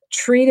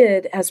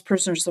treated as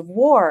prisoners of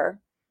war,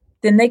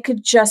 then they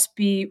could just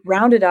be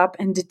rounded up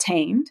and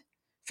detained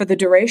for the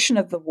duration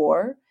of the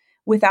war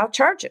without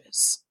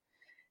charges.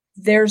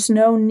 There's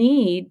no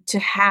need to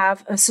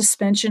have a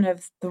suspension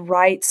of the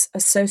rights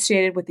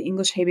associated with the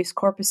English Habeas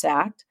Corpus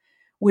Act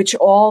which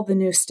all the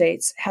new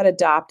states had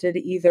adopted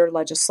either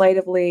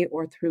legislatively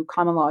or through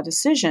common law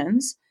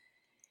decisions,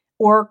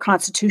 or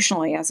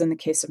constitutionally, as in the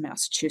case of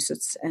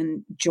Massachusetts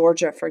and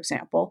Georgia, for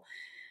example.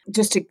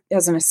 Just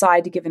as an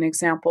aside, to give an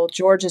example,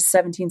 Georgia's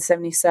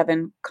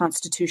 1777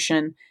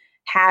 Constitution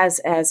has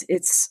as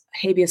its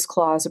habeas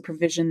clause a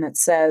provision that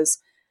says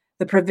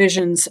the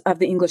provisions of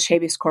the English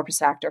Habeas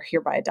Corpus Act are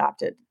hereby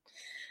adopted.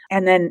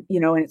 And then,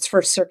 in its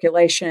first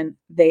circulation,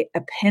 they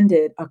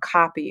appended a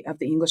copy of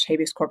the English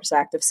Habeas Corpus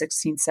Act of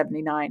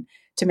 1679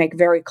 to make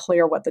very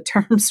clear what the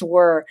terms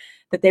were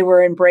that they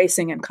were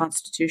embracing and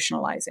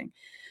constitutionalizing.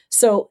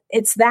 So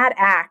it's that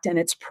act and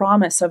its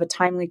promise of a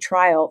timely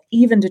trial,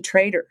 even to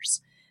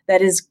traitors,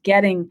 that is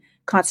getting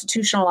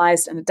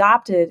constitutionalized and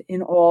adopted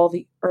in all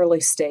the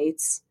early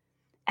states,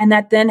 and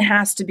that then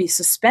has to be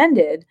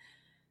suspended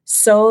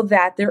so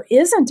that there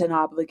isn't an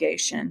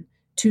obligation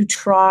to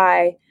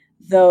try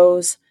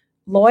those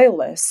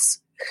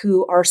loyalists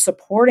who are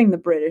supporting the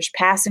British,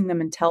 passing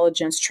them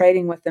intelligence,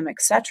 trading with them,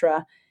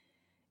 etc.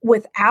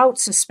 Without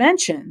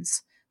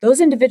suspensions, those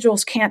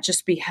individuals can't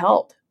just be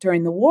held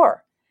during the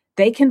war.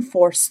 They can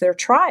force their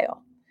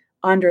trial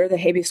under the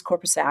Habeas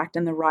Corpus Act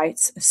and the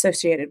rights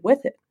associated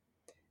with it.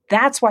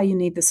 That's why you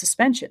need the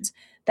suspensions.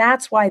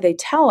 That's why they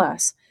tell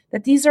us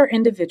that these are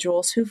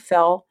individuals who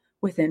fell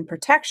within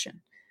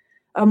protection.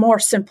 A more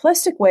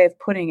simplistic way of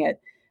putting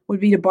it would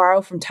be to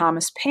borrow from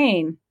Thomas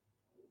Paine,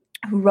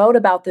 who wrote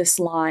about this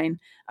line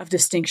of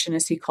distinction,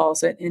 as he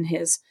calls it, in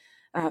his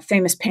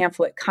famous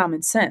pamphlet,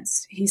 Common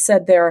Sense. He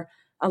said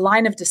a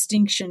line of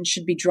distinction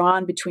should be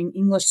drawn between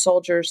English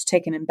soldiers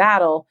taken in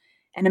battle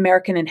and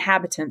American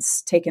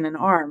inhabitants taken in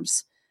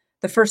arms.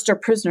 The first are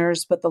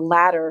prisoners, but the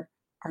latter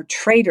are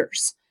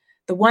traitors.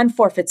 The one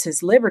forfeits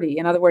his liberty.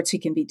 In other words, he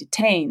can be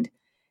detained.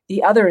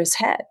 The other is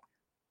head.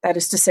 That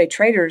is to say,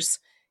 traitors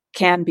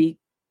can be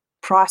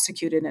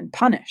prosecuted and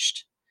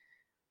punished.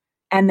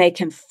 And they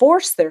can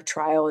force their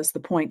trial, is the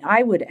point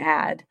I would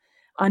add,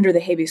 under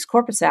the Habeas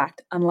Corpus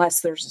Act,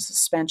 unless there's a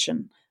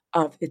suspension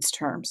of its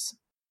terms.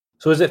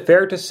 So is it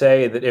fair to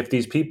say that if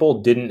these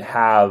people didn't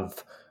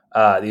have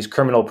these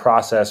criminal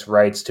process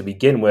rights to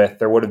begin with,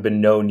 there would have been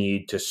no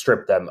need to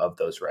strip them of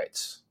those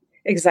rights?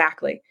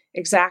 Exactly.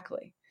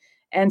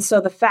 And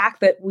so the fact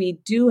that we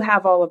do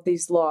have all of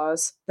these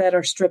laws that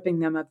are stripping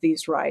them of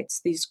these rights,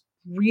 these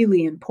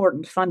really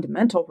important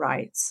fundamental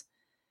rights,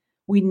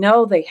 we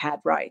know they had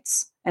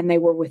rights and they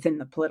were within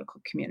the political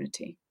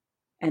community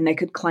and they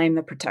could claim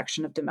the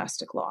protection of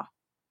domestic law.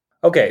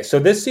 Okay, so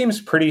this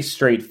seems pretty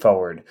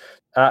straightforward.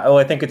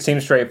 I think it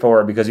seems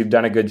straightforward because you've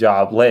done a good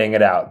job laying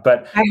it out.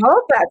 But I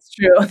hope that's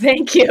true.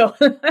 Thank you.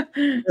 At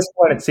this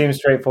point, it seems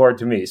straightforward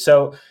to me.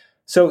 So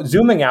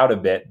zooming out a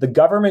bit, the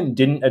government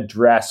didn't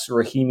address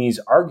Rahimi's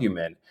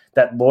argument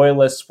that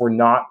loyalists were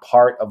not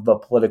part of the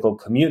political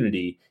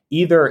community,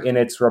 either in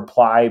its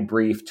reply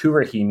brief to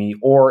Rahimi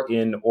or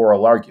in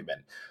oral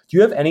argument. Do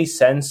you have any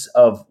sense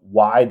of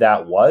why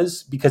that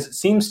was? Because it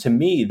seems to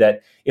me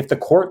that if the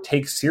court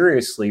takes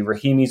seriously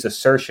Rahimi's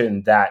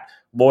assertion that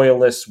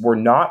loyalists were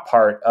not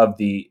part of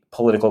the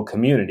political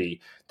community,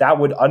 that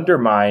would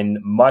undermine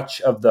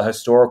much of the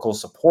historical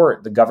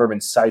support the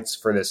government cites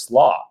for this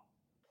law.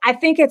 I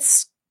think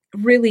it's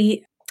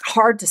really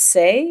hard to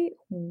say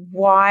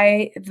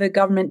why the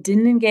government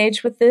didn't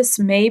engage with this.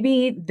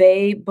 Maybe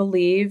they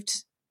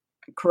believed,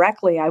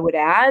 correctly, I would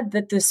add,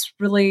 that this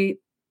really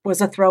was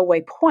a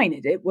throwaway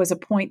point. It was a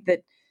point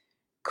that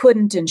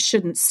couldn't and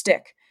shouldn't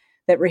stick,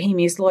 that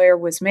Rahimi's lawyer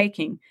was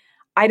making.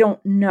 I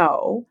don't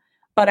know,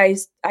 but I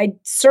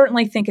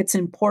certainly think it's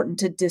important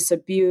to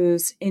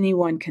disabuse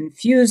anyone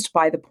confused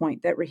by the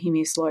point that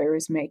Rahimi's lawyer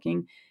is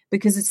making,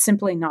 because it's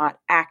simply not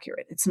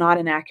accurate. It's not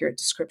an accurate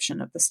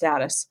description of the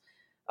status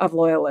of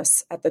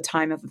loyalists at the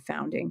time of the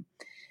founding.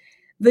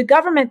 The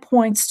government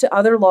points to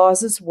other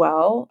laws as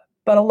well,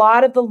 but a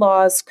lot of the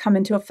laws come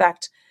into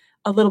effect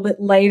a little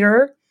bit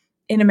later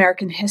in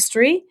American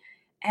history.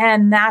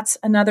 And that's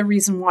another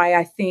reason why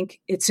I think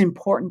it's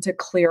important to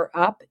clear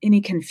up any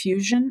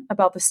confusion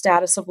about the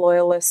status of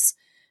loyalists,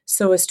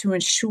 so as to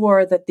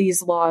ensure that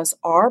these laws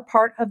are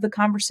part of the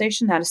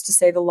conversation. That is to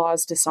say, the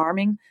laws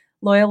disarming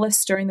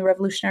loyalists during the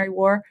Revolutionary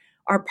War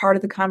are part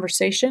of the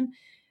conversation,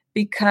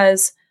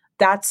 because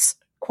that's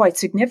quite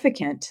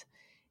significant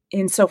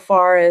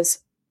insofar as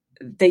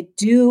they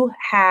do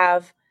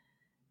have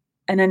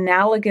an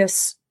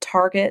analogous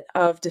target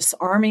of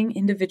disarming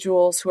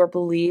individuals who are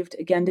believed,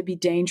 again, to be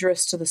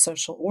dangerous to the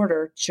social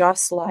order,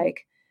 just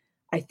like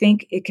I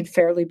think it could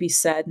fairly be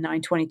said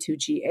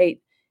 922G8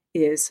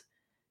 is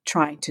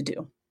trying to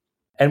do.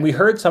 And we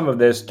heard some of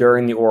this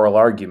during the oral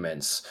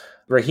arguments.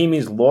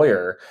 Rahimi's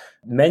lawyer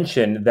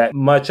mentioned that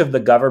much of the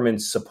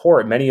government's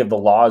support, many of the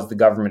laws the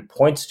government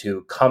points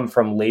to, come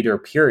from later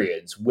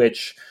periods,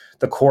 which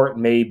the court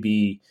may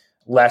be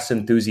less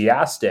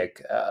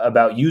enthusiastic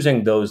about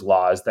using those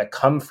laws that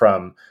come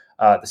from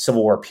the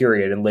Civil War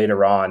period and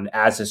later on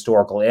as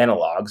historical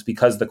analogs,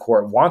 because the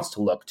court wants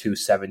to look to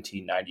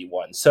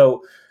 1791.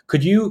 So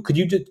Could you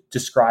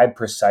describe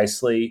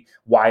precisely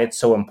why it's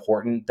so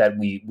important that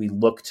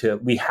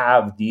we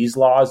have these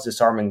laws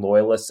disarming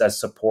loyalists as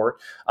support,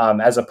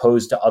 as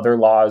opposed to other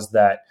laws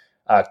that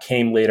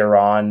came later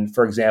on?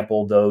 For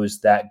example,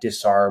 those that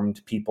disarmed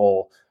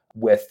people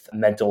with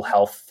mental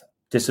health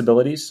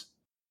disabilities.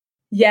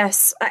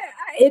 Yes,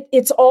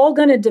 it's all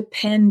going to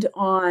depend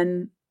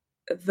on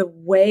the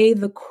way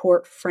the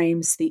court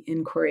frames the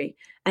inquiry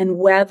and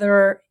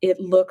whether it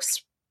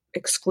looks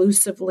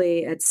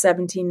exclusively at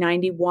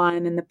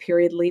 1791 and the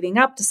period leading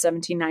up to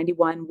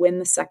 1791 when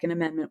the Second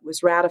Amendment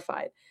was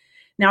ratified.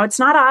 Now, it's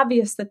not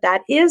obvious that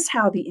that is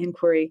how the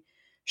inquiry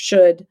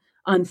should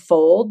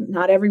unfold.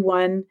 Not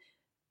everyone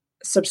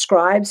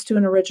subscribes to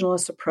an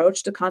originalist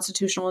approach to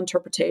constitutional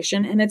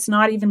interpretation, and it's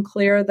not even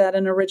clear that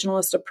an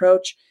originalist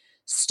approach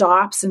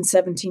stops in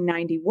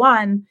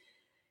 1791.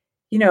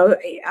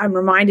 I'm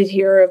reminded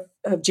here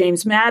of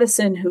James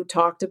Madison, who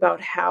talked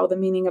about how the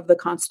meaning of the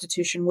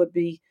Constitution would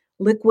be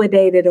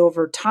liquidated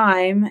over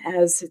time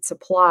as it's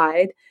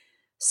applied.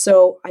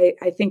 So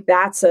I think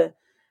that's a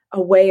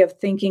way of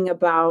thinking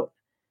about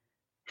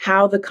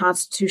how the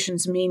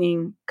Constitution's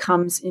meaning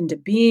comes into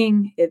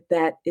being,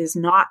 that is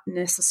not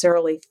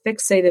necessarily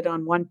fixated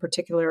on one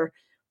particular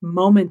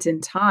moment in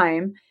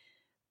time.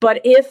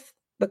 But if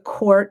the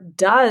court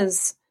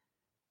does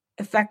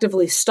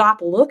effectively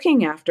stop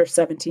looking after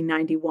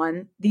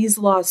 1791, these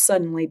laws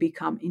suddenly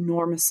become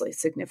enormously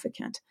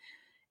significant.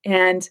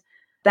 And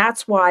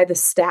that's why the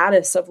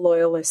status of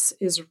loyalists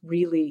is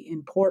really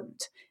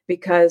important,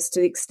 because to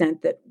the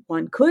extent that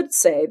one could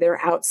say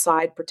they're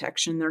outside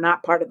protection, they're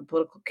not part of the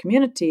political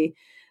community,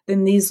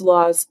 then these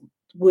laws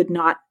would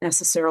not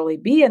necessarily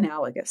be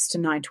analogous to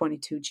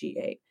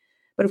 922G8.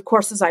 But of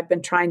course, as I've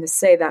been trying to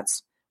say,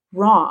 that's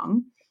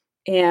wrong.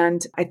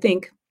 And I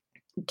think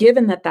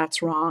given that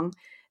that's wrong,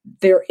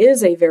 there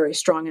is a very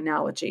strong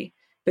analogy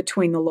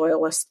between the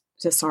Loyalist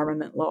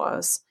disarmament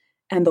laws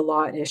and the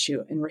law at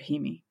issue in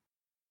Rahimi.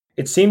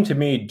 It seemed to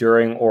me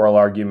during oral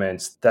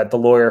arguments that the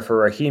lawyer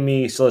for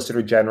Rahimi,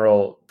 Solicitor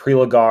General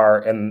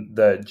Prelagar, and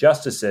the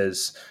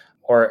justices,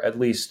 or at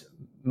least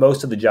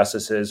most of the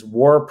justices,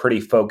 were pretty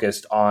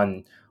focused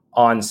on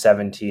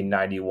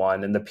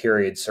 1791 and the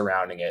period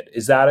surrounding it.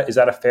 Is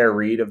that a fair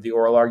read of the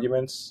oral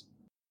arguments?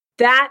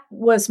 That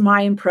was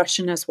my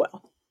impression as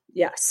well.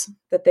 Yes,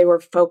 that they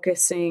were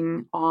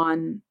focusing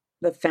on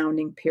the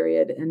founding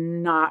period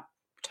and not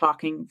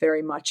talking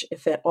very much,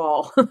 if at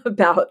all,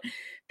 about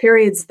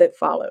periods that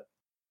followed.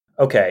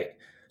 Okay.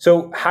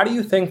 So how do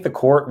you think the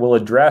court will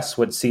address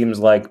what seems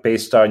like,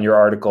 based on your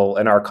article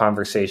and our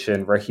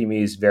conversation,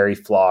 Rahimi's very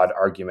flawed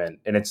argument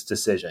in its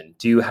decision?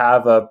 Do you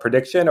have a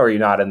prediction, or are you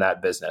not in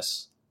that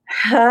business?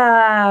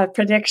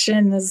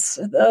 Predictions,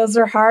 those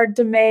are hard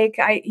to make.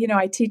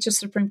 I teach a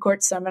Supreme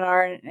Court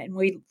seminar and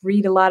we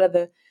read a lot of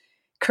the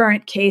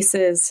current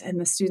cases, and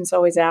the students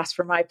always ask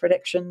for my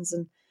predictions.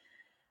 And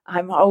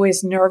I'm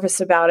always nervous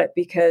about it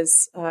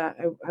because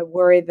I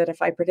worry that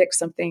if I predict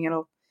something,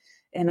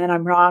 and then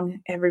I'm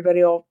wrong,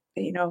 everybody will,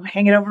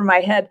 hang it over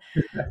my head.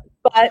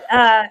 But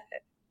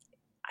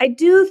I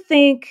do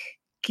think,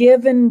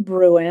 given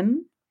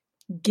Bruin,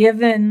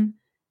 given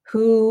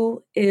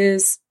who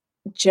is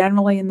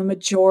generally in the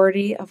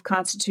majority of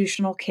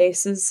constitutional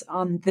cases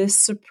on this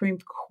Supreme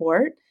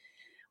Court,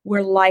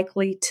 we're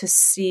likely to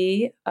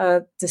see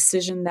a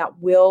decision that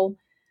will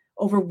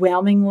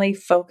overwhelmingly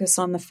focus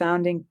on the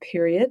founding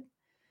period.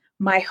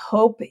 My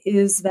hope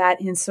is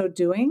that in so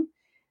doing,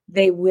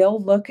 they will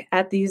look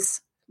at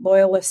these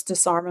Loyalist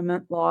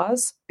disarmament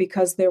laws,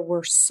 because there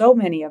were so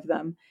many of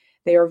them.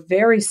 They are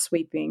very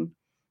sweeping.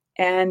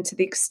 And to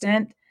the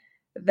extent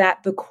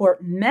that the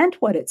court meant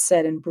what it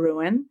said in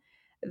Bruin,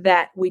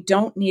 that we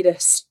don't need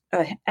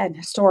an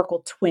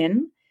historical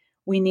twin,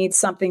 we need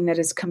something that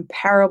is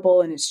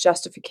comparable in its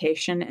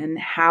justification and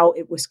how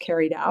it was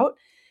carried out.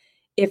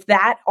 If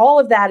all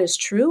of that is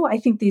true, I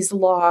think these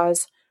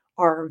laws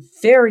are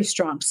very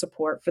strong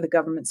support for the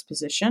government's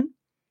position.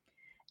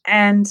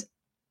 And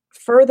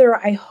further,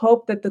 I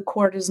hope that the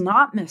court is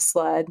not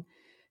misled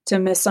to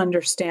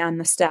misunderstand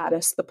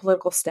the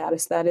political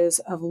status, that is,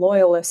 of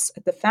loyalists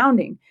at the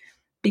founding,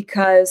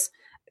 because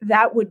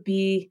that would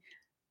be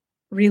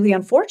really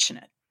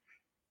unfortunate.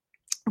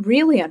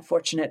 Really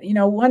unfortunate.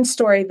 One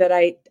story that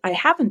I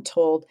haven't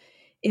told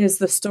is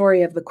the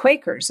story of the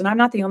Quakers. And I'm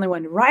not the only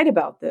one to write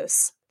about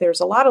this.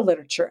 There's a lot of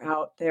literature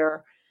out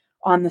there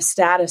on the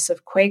status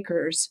of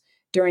Quakers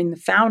during the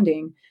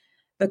founding.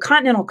 The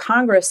Continental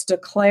Congress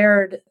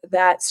declared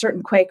that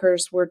certain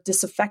Quakers were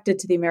disaffected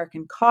to the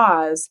American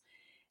cause.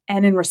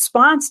 And in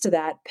response to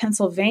that,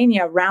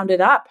 Pennsylvania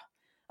rounded up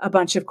a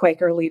bunch of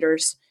Quaker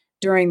leaders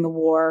during the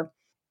war.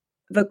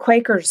 The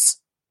Quakers,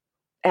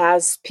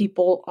 as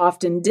people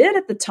often did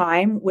at the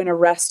time when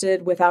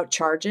arrested without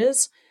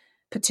charges,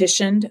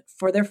 petitioned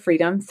for their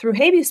freedom through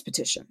habeas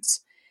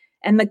petitions.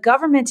 And the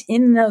government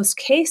in those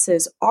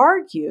cases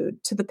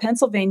argued to the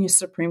Pennsylvania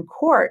Supreme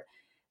Court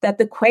that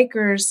the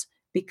Quakers,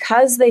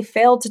 because they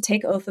failed to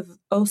take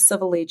oaths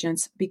of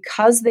allegiance,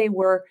 because they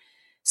were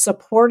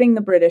supporting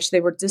the British,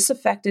 they were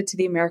disaffected to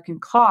the American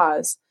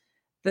cause,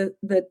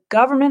 The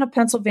government of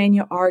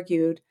Pennsylvania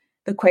argued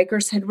the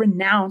Quakers had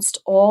renounced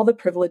all the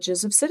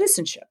privileges of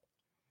citizenship.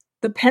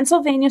 The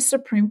Pennsylvania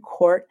Supreme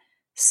Court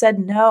said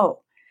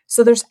no.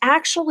 So there's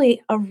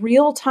actually a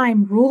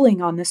real-time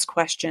ruling on this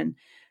question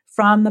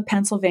from the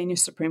Pennsylvania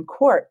Supreme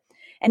Court.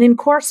 And in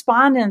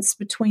correspondence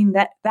between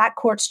that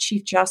court's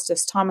Chief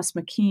Justice, Thomas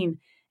McKean,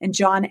 and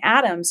John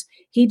Adams,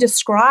 he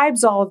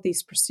describes all of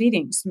these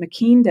proceedings,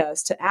 McKean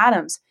does, to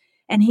Adams.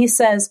 And he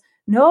says,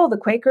 no, the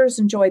Quakers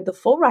enjoyed the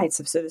full rights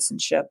of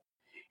citizenship,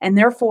 and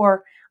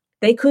therefore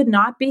they could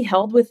not be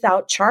held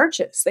without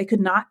charges. They could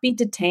not be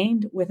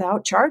detained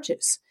without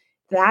charges.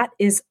 That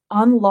is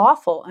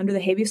unlawful under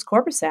the Habeas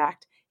Corpus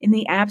Act in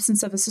the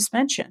absence of a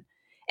suspension.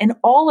 And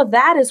all of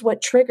that is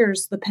what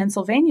triggers the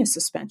Pennsylvania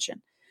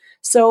suspension.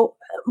 So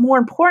more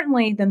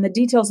importantly than the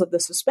details of the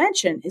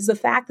suspension is the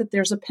fact that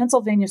there's a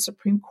Pennsylvania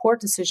Supreme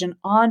Court decision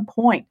on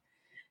point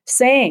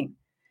saying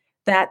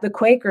that the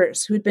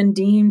Quakers who had been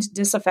deemed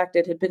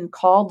disaffected had been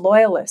called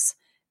loyalists.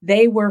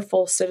 They were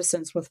full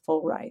citizens with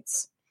full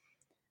rights.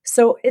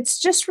 So it's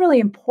just really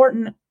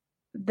important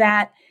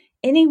that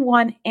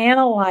anyone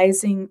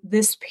analyzing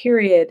this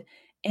period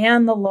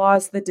and the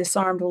laws that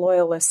disarmed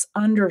loyalists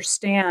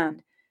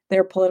understand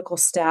their political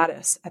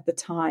status at the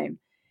time.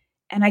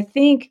 And I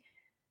think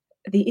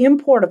the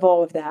import of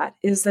all of that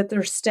is that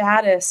their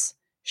status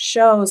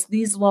shows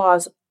these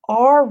laws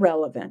are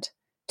relevant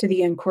to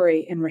the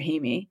inquiry in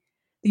Rahimi.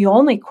 The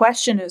only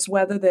question is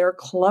whether they're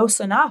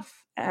close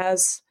enough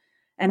as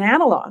an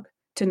analog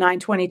to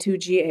 922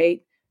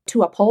 G8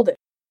 to uphold it.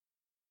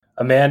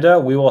 Amanda,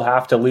 we will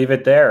have to leave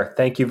it there.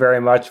 Thank you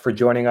very much for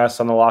joining us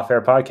on the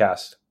Lawfare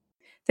podcast.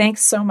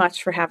 Thanks so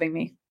much for having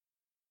me.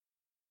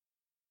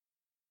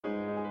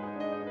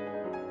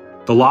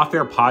 The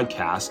Lawfare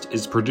podcast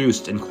is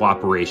produced in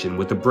cooperation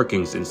with the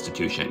Brookings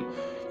Institution.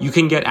 You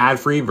can get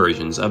ad-free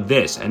versions of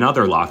this and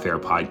other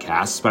Lawfare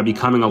podcasts by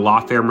becoming a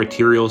Lawfare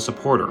Material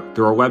supporter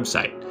through our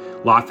website,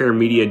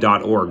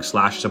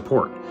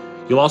 lawfaremedia.org/support.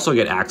 You'll also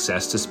get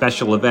access to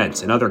special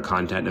events and other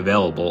content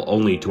available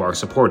only to our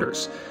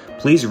supporters.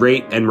 Please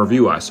rate and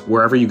review us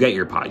wherever you get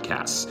your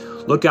podcasts.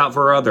 Look out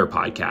for our other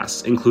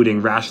podcasts,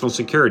 including Rational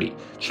Security,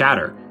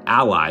 Chatter,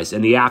 Allies,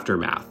 and The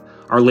Aftermath,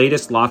 our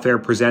latest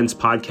Lawfare Presents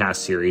podcast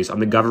series on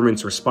the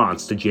government's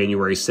response to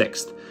January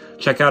 6th.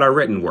 Check out our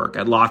written work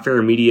at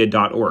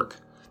lawfaremedia.org.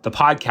 The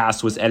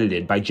podcast was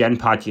edited by Jen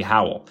Patya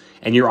Howell,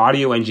 and your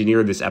audio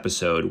engineer this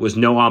episode was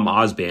Noam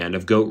Osband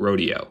of Goat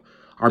Rodeo.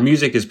 Our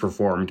music is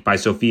performed by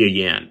Sophia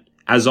Yan.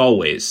 As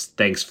always,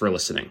 thanks for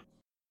listening.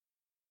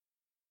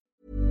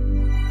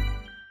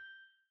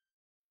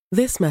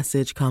 This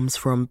message comes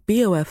from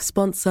BOF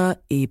sponsor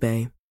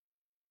eBay.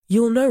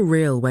 You'll know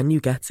real when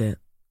you get it.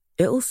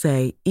 It'll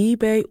say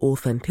eBay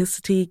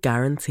Authenticity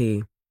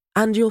Guarantee.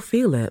 And you'll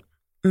feel it.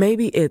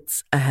 Maybe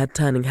it's a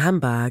head-turning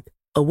handbag,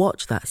 a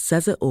watch that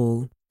says it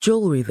all,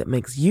 jewelry that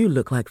makes you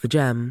look like the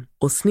gem,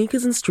 or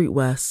sneakers and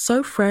streetwear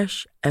so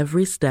fresh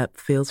every step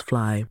feels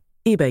fly.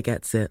 eBay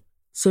gets it.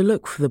 So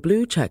look for the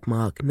blue check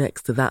mark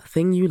next to that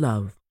thing you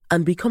love.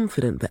 And be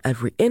confident that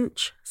every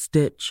inch,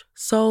 stitch,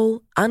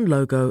 sole, and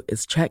logo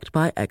is checked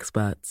by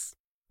experts.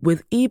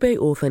 With eBay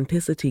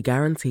Authenticity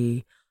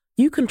Guarantee,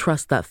 you can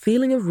trust that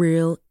feeling of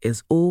real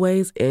is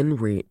always in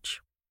reach.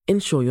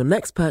 Ensure your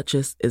next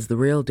purchase is the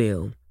real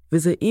deal.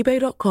 Visit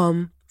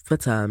ebay.com for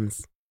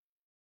terms.